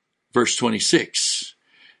 verse 26.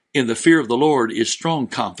 In the fear of the Lord is strong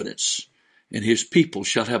confidence, and his people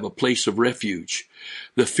shall have a place of refuge.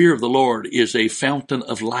 The fear of the Lord is a fountain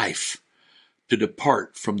of life, to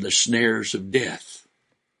depart from the snares of death.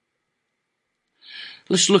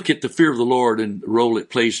 Let's look at the fear of the Lord and the role it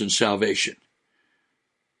plays in salvation.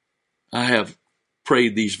 I have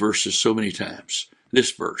prayed these verses so many times.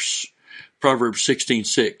 This verse, Proverbs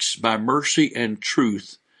 16:6, by mercy and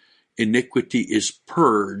truth iniquity is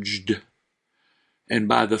purged, and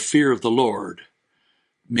by the fear of the Lord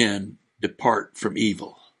men depart from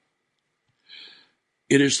evil.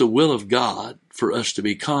 It is the will of God for us to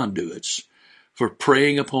be conduits for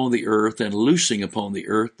praying upon the earth and loosing upon the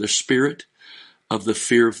earth the spirit of the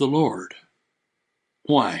fear of the Lord.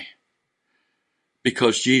 Why?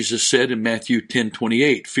 Because Jesus said in Matthew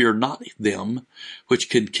 10:28, fear not them which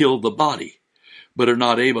can kill the body, but are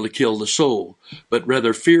not able to kill the soul, but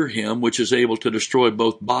rather fear him which is able to destroy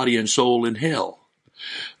both body and soul in hell.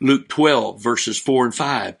 Luke 12, verses 4 and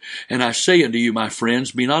 5. And I say unto you, my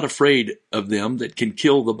friends, be not afraid of them that can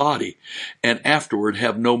kill the body, and afterward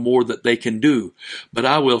have no more that they can do. But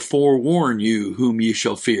I will forewarn you whom ye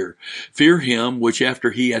shall fear. Fear him which after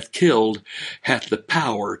he hath killed hath the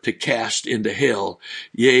power to cast into hell.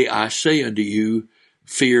 Yea, I say unto you,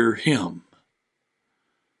 fear him.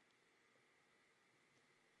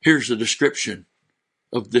 Here's a description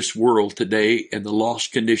of this world today and the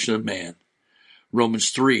lost condition of man. Romans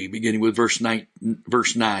 3, beginning with verse 9.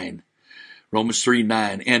 Romans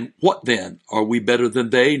 3:9. And what then? Are we better than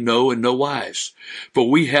they? No, and no wise. For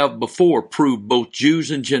we have before proved both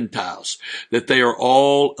Jews and Gentiles that they are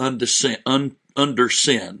all under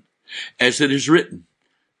sin. As it is written,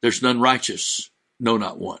 there's none righteous, no,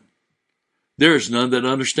 not one. There is none that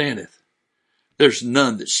understandeth. There's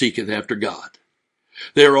none that seeketh after God.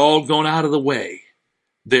 They are all gone out of the way.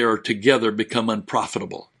 They are together become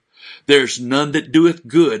unprofitable. There's none that doeth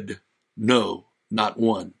good, no, not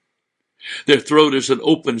one. Their throat is an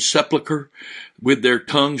open sepulchre. With their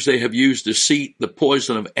tongues they have used deceit. The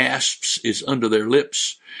poison of asps is under their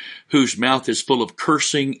lips, whose mouth is full of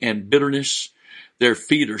cursing and bitterness. Their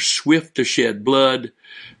feet are swift to shed blood.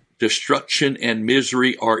 Destruction and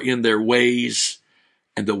misery are in their ways,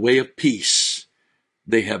 and the way of peace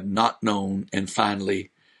they have not known. And finally,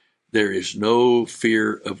 there is no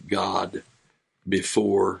fear of God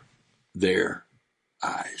before their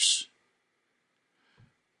eyes.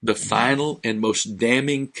 The final and most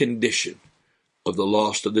damning condition of the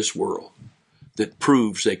lost of this world that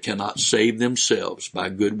proves they cannot save themselves by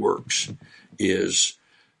good works is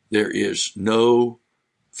there is no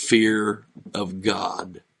fear of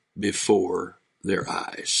God before their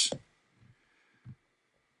eyes.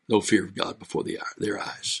 No fear of God before their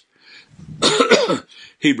eyes.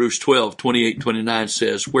 Hebrews 12:28-29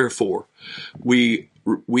 says, "Wherefore, we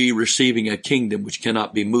receiving a kingdom which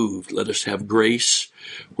cannot be moved, let us have grace,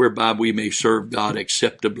 whereby we may serve God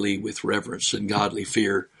acceptably with reverence and godly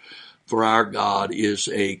fear. For our God is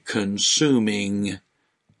a consuming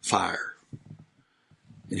fire."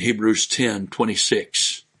 In Hebrews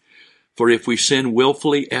 10:26, "For if we sin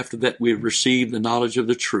willfully after that we have received the knowledge of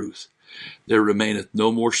the truth, there remaineth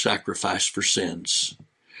no more sacrifice for sins,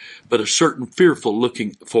 but a certain fearful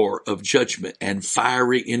looking for of judgment and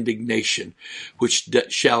fiery indignation, which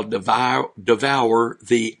shall devour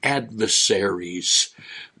the adversaries,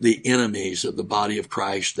 the enemies of the body of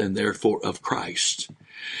Christ, and therefore of Christ.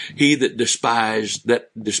 He that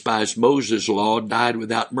despised Moses' law died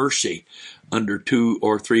without mercy under 2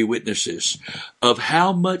 or 3 witnesses. Of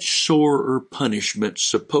how much sorer punishment,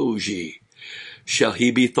 suppose ye, shall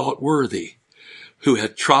he be thought worthy, who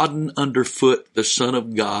hath trodden under foot the Son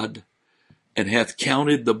of God, and hath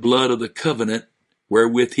counted the blood of the covenant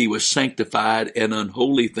wherewith he was sanctified an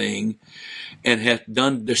unholy thing, and hath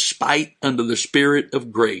done despite unto the Spirit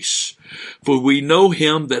of grace. For we know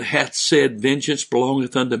him that hath said, Vengeance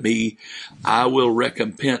belongeth unto me, I will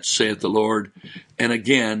recompense, saith the Lord. And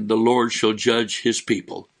again, the Lord shall judge his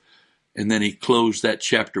people." And then he closed that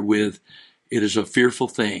chapter with, "It is a fearful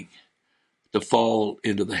thing to fall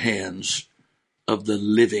into the hands of the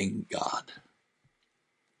living God."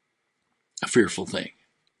 A fearful thing.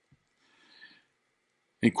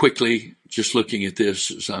 And quickly, just looking at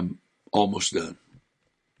this as I'm almost done,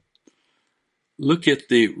 look at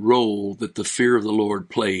the role that the fear of the Lord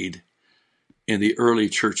played in the early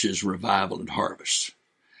church's revival and harvest.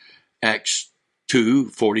 Acts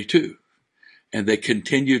 2:42. "And they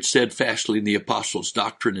continued steadfastly in the apostles'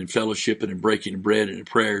 doctrine and fellowship and in breaking of bread and in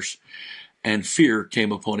prayers, and fear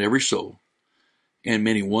came upon every soul, and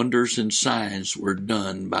many wonders and signs were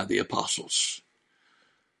done by the apostles."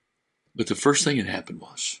 But the first thing that happened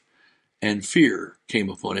was, and fear came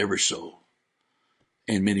upon every soul,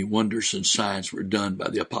 and many wonders and signs were done by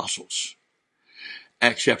the apostles.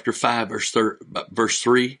 Acts chapter 5, verse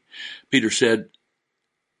 3, Peter said,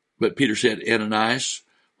 "Ananias,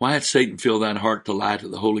 why hath Satan filled thine heart to lie to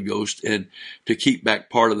the Holy Ghost and to keep back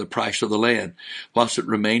part of the price of the land? Whilst it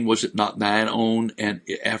remained, was it not thine own? And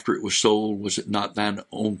after it was sold, was it not thine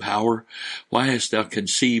own power? Why hast thou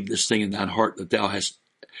conceived this thing in thine heart that thou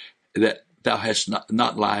hast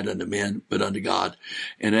not lied unto men, but unto God?"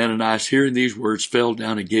 And Ananias, hearing these words, fell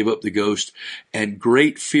down and gave up the ghost, and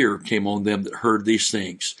great fear came on them that heard these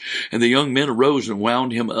things. And the young men arose and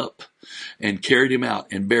wound him up, and carried him out,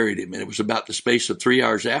 and buried him. And it was about the space of 3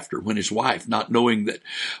 hours after, when his wife, not knowing that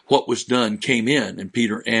what was done, came in. And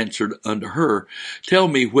Peter answered unto her, "Tell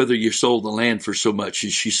me whether you sold the land for so much."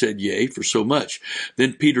 And she said, "Yea, for so much."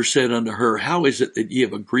 Then Peter said unto her, "How is it that ye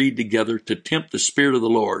have agreed together to tempt the Spirit of the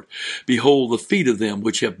Lord? Behold, the feet of them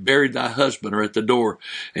which have buried thy husband are at the door,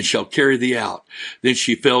 and shall carry thee out." Then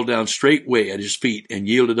she fell down straightway at his feet, and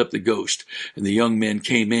yielded up the ghost. And the young men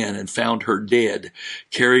came in, and found her dead,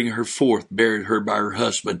 carrying her forth, buried her by her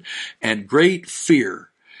husband. And great fear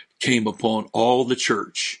came upon all the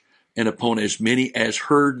church, and upon as many as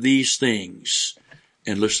heard these things.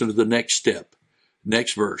 And listen to the next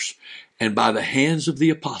verse. "And by the hands of the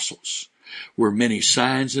apostles were many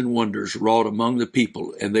signs and wonders wrought among the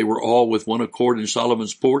people, and they were all with one accord in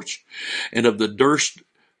Solomon's porch. And of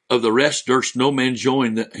the rest durst no man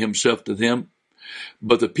join himself to them,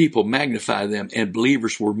 but the people magnified them, and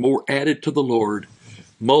believers were more added to the Lord,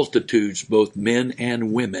 multitudes, both men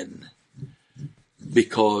and women,"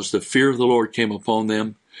 because the fear of the Lord came upon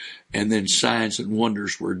them, and then signs and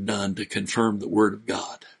wonders were done to confirm the word of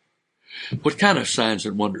God. What kind of signs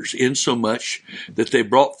and wonders? Insomuch that they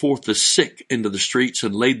brought forth the sick into the streets,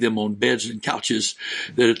 and laid them on beds and couches,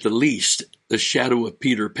 that at the least the shadow of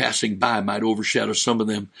Peter passing by might overshadow some of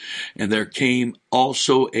them. And there came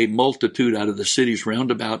also a multitude out of the cities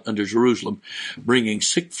round about unto Jerusalem, bringing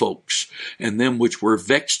sick folks, and them which were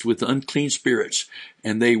vexed with unclean spirits,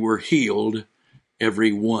 and they were healed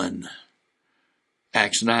every one.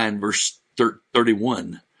 Acts 9, verse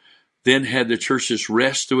 31. Then had the churches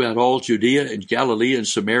rest throughout all Judea and Galilee and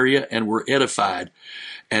Samaria, and were edified,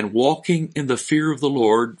 and walking in the fear of the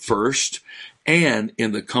Lord first, and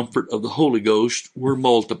in the comfort of the Holy Ghost were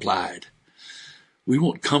multiplied. We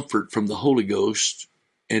want comfort from the Holy Ghost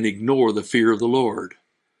and ignore the fear of the Lord.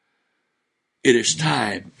 It is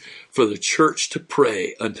time for the church to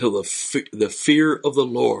pray until the fear of the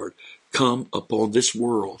Lord come upon this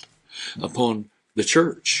world, upon the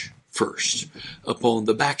church first, upon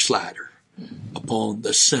the backslider, upon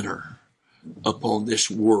the sinner, upon this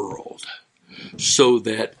world, so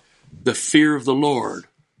that the fear of the Lord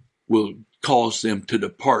will cause them to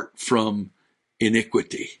depart from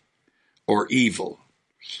iniquity or evil.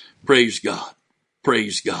 Praise God.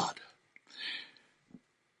 Praise God.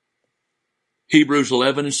 Hebrews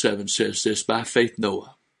 11:7 says this, by faith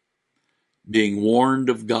Noah, being warned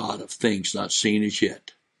of God of things not seen as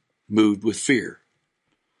yet, moved with fear.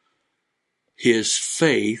 His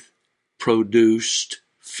faith produced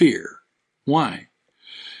fear. Why?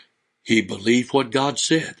 He believed what God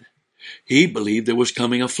said. He believed there was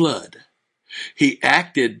coming a flood. He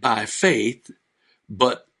acted by faith,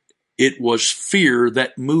 but it was fear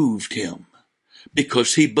that moved him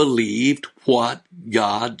because he believed what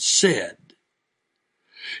God said.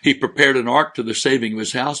 He prepared an ark to the saving of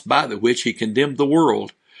his house, by the which he condemned the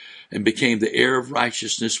world and became the heir of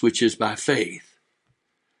righteousness, which is by faith.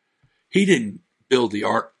 He didn't build the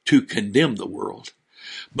ark to condemn the world,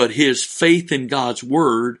 but his faith in God's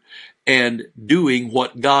word and doing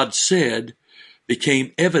what God said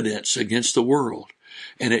became evidence against the world,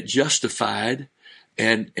 and it justified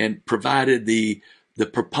and provided the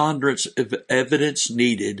preponderance of evidence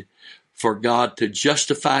needed for God to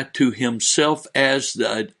justify to himself as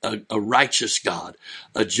a righteous God,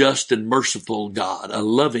 a just and merciful God, a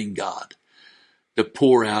loving God, to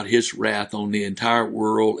pour out his wrath on the entire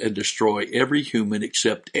world and destroy every human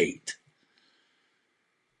except 8.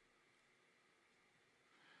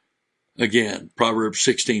 Again, Proverbs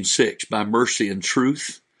 16:6, by mercy and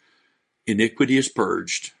truth, iniquity is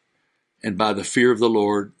purged, and by the fear of the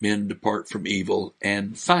Lord, men depart from evil.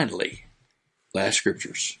 And finally, last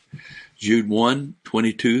scriptures, Jude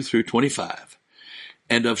 1:22 through 25.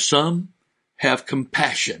 And of some have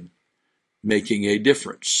compassion, making a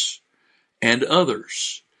difference, and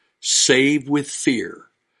others save with fear,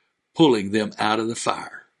 pulling them out of the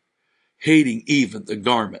fire, hating even the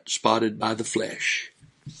garment spotted by the flesh.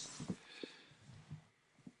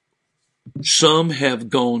 Some have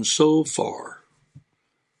gone so far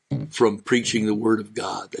from preaching the word of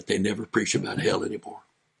God that they never preach about hell anymore.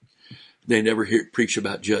 They never preach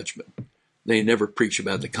about judgment. They never preach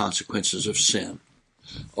about the consequences of sin.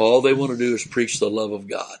 All they want to do is preach the love of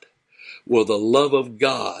God. Well, the love of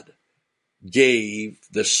God gave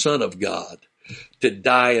the Son of God to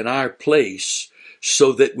die in our place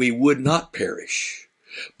so that we would not perish.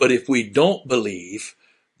 But if we don't believe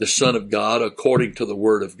the Son of God according to the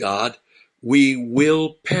word of God, we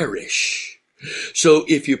will perish. So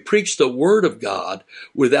if you preach the word of God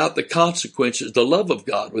without the consequences, the love of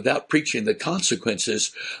God, without preaching the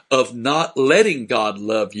consequences of not letting God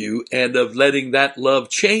love you and of letting that love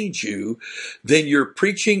change you, then you're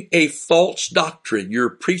preaching a false doctrine. You're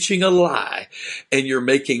preaching a lie, and you're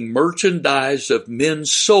making merchandise of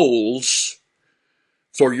men's souls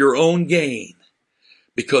for your own gain.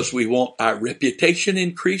 Because we want our reputation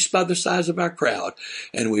increased by the size of our crowd,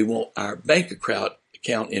 and we want our bank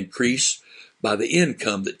account increased by the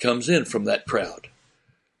income that comes in from that crowd.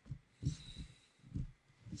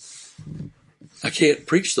 I can't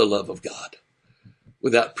preach the love of God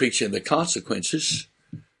without preaching the consequences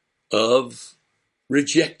of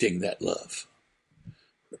rejecting that love.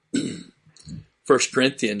 1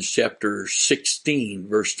 Corinthians chapter 16,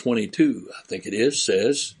 verse 22, I think it is,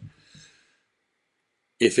 says,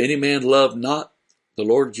 if any man love not the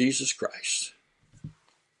Lord Jesus Christ,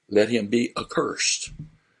 let him be accursed.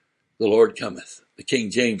 The Lord cometh. The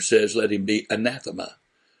King James says, let him be anathema,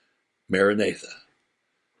 Maranatha.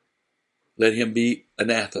 Let him be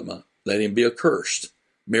anathema. Let him be accursed.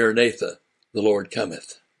 Maranatha, the Lord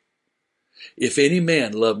cometh. If any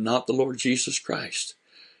man love not the Lord Jesus Christ,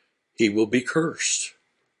 he will be cursed,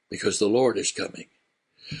 because the Lord is coming.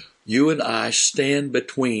 You and I stand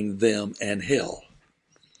between them and hell.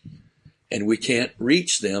 And we can't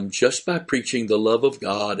reach them just by preaching the love of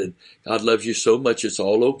God and God loves you so much it's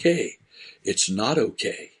all okay. It's not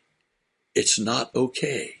okay. It's not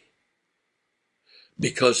okay.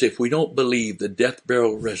 Because if we don't believe the death,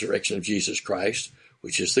 burial, resurrection of Jesus Christ,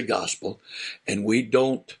 which is the gospel, and we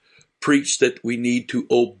don't preach that we need to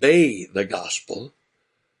obey the gospel,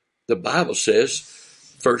 the Bible says,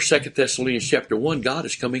 2 Thessalonians chapter 1, God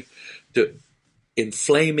is coming to in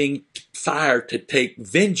flaming fire to take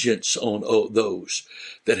vengeance on those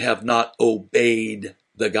that have not obeyed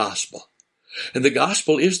the gospel. And the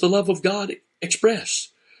gospel is the love of God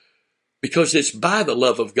expressed, because it's by the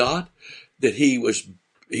love of God that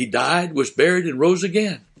he died, was buried, and rose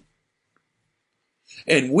again.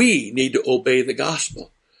 And we need to obey the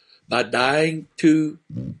gospel by dying to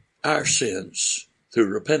our sins through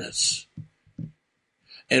repentance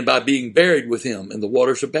and by being buried with him in the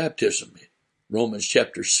waters of baptism. Romans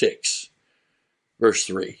chapter 6, verse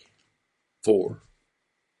 3, 4.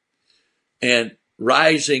 And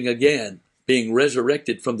rising again, being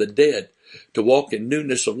resurrected from the dead, to walk in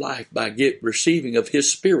newness of life by receiving of his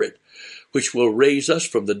Spirit, which will raise us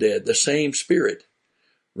from the dead, the same Spirit.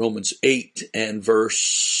 Romans 8 and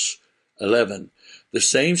verse 11. The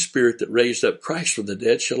same Spirit that raised up Christ from the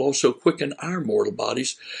dead shall also quicken our mortal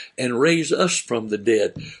bodies and raise us from the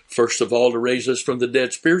dead. First of all, to raise us from the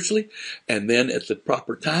dead spiritually, and then at the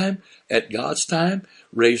proper time, at God's time,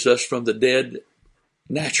 raise us from the dead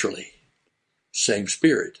naturally. Same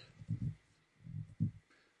Spirit.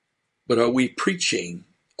 But are we preaching?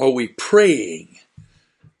 Are we praying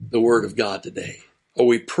the Word of God today? Are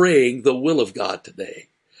we praying the will of God today?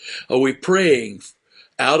 Are we praying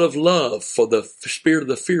out of love for the spirit of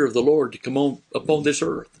the fear of the Lord to come on upon this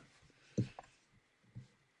earth,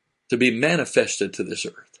 to be manifested to this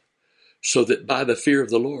earth, so that by the fear of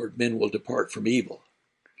the Lord men will depart from evil?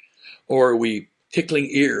 Or are we tickling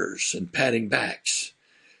ears and patting backs,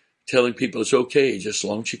 telling people it's okay just as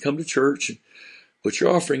long as you come to church and put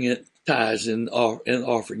your offering in, tithes and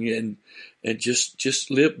offering, and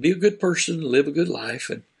just live, be a good person, live a good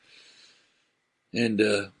life,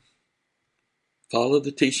 and follow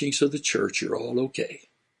the teachings of the church, you're all okay.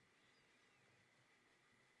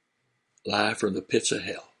 Lie from the pits of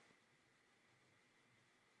hell.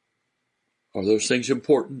 Are those things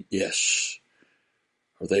important? Yes.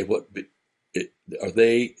 Are they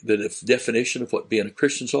the definition of what being a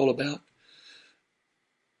Christian is all about?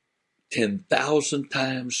 10,000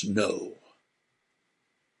 times no.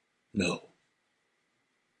 No.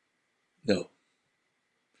 No.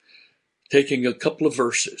 Taking a couple of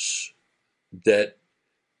verses that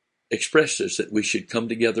expresses that we should come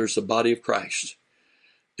together as the body of Christ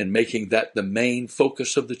and making that the main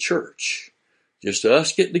focus of the church. Just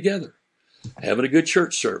us getting together, having a good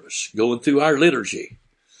church service, going through our liturgy,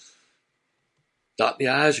 dot the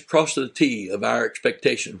I's across the T of our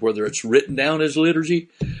expectation, whether it's written down as liturgy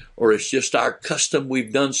or it's just our custom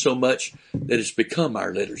we've done so much that it's become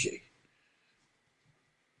our liturgy.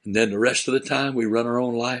 And then the rest of the time we run our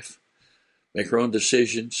own life, make our own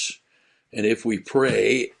decisions, and if we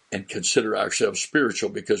pray and consider ourselves spiritual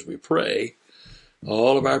because we pray,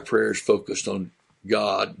 all of our prayers focused on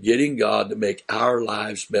God, getting God to make our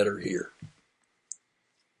lives better here.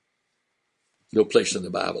 No place in the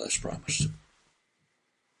Bible that's promised.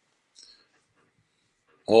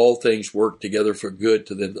 All things work together for good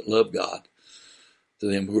to them that love God, to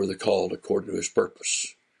them who are the called according to his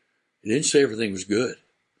purpose. It didn't say everything was good. It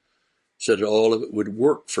said that all of it would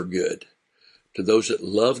work for good to those that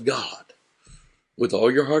love God with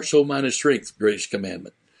all your heart, soul, mind, and strength, greatest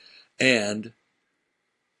commandment, and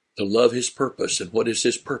to love his purpose. And what is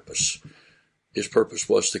his purpose? His purpose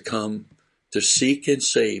was to come to seek and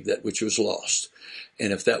save that which was lost.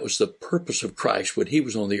 And if that was the purpose of Christ when he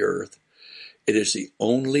was on the earth, it is the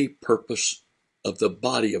only purpose of the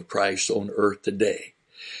body of Christ on earth today.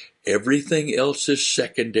 Everything else is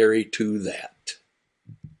secondary to that.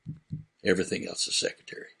 Everything else is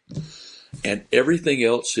secondary. And everything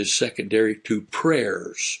else is secondary to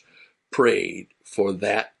prayers prayed for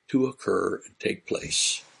that to occur and take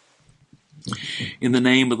place. In the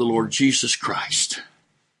name of the Lord Jesus Christ,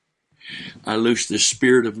 I loose the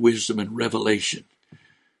spirit of wisdom and revelation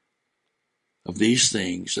of these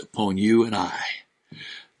things upon you and I,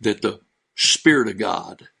 that the Spirit of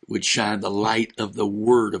God would shine the light of the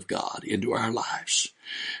Word of God into our lives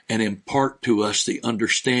and impart to us the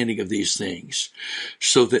understanding of these things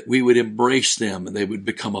so that we would embrace them and they would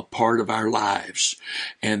become a part of our lives,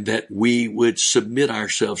 and that we would submit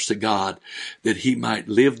ourselves to God, that he might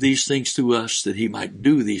live these things through us, that he might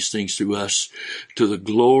do these things through us to the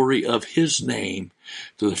glory of his name,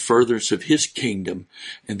 to the furtherance of his kingdom,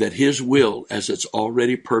 and that his will, as it's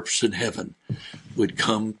already purposed in heaven, would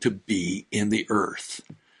come to be in the earth.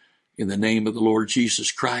 In the name of the Lord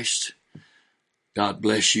Jesus Christ, God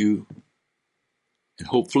bless you, and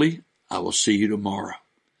hopefully I will see you tomorrow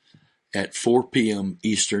at 4 p.m.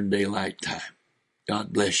 Eastern Daylight Time.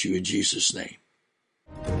 God bless you in Jesus' name.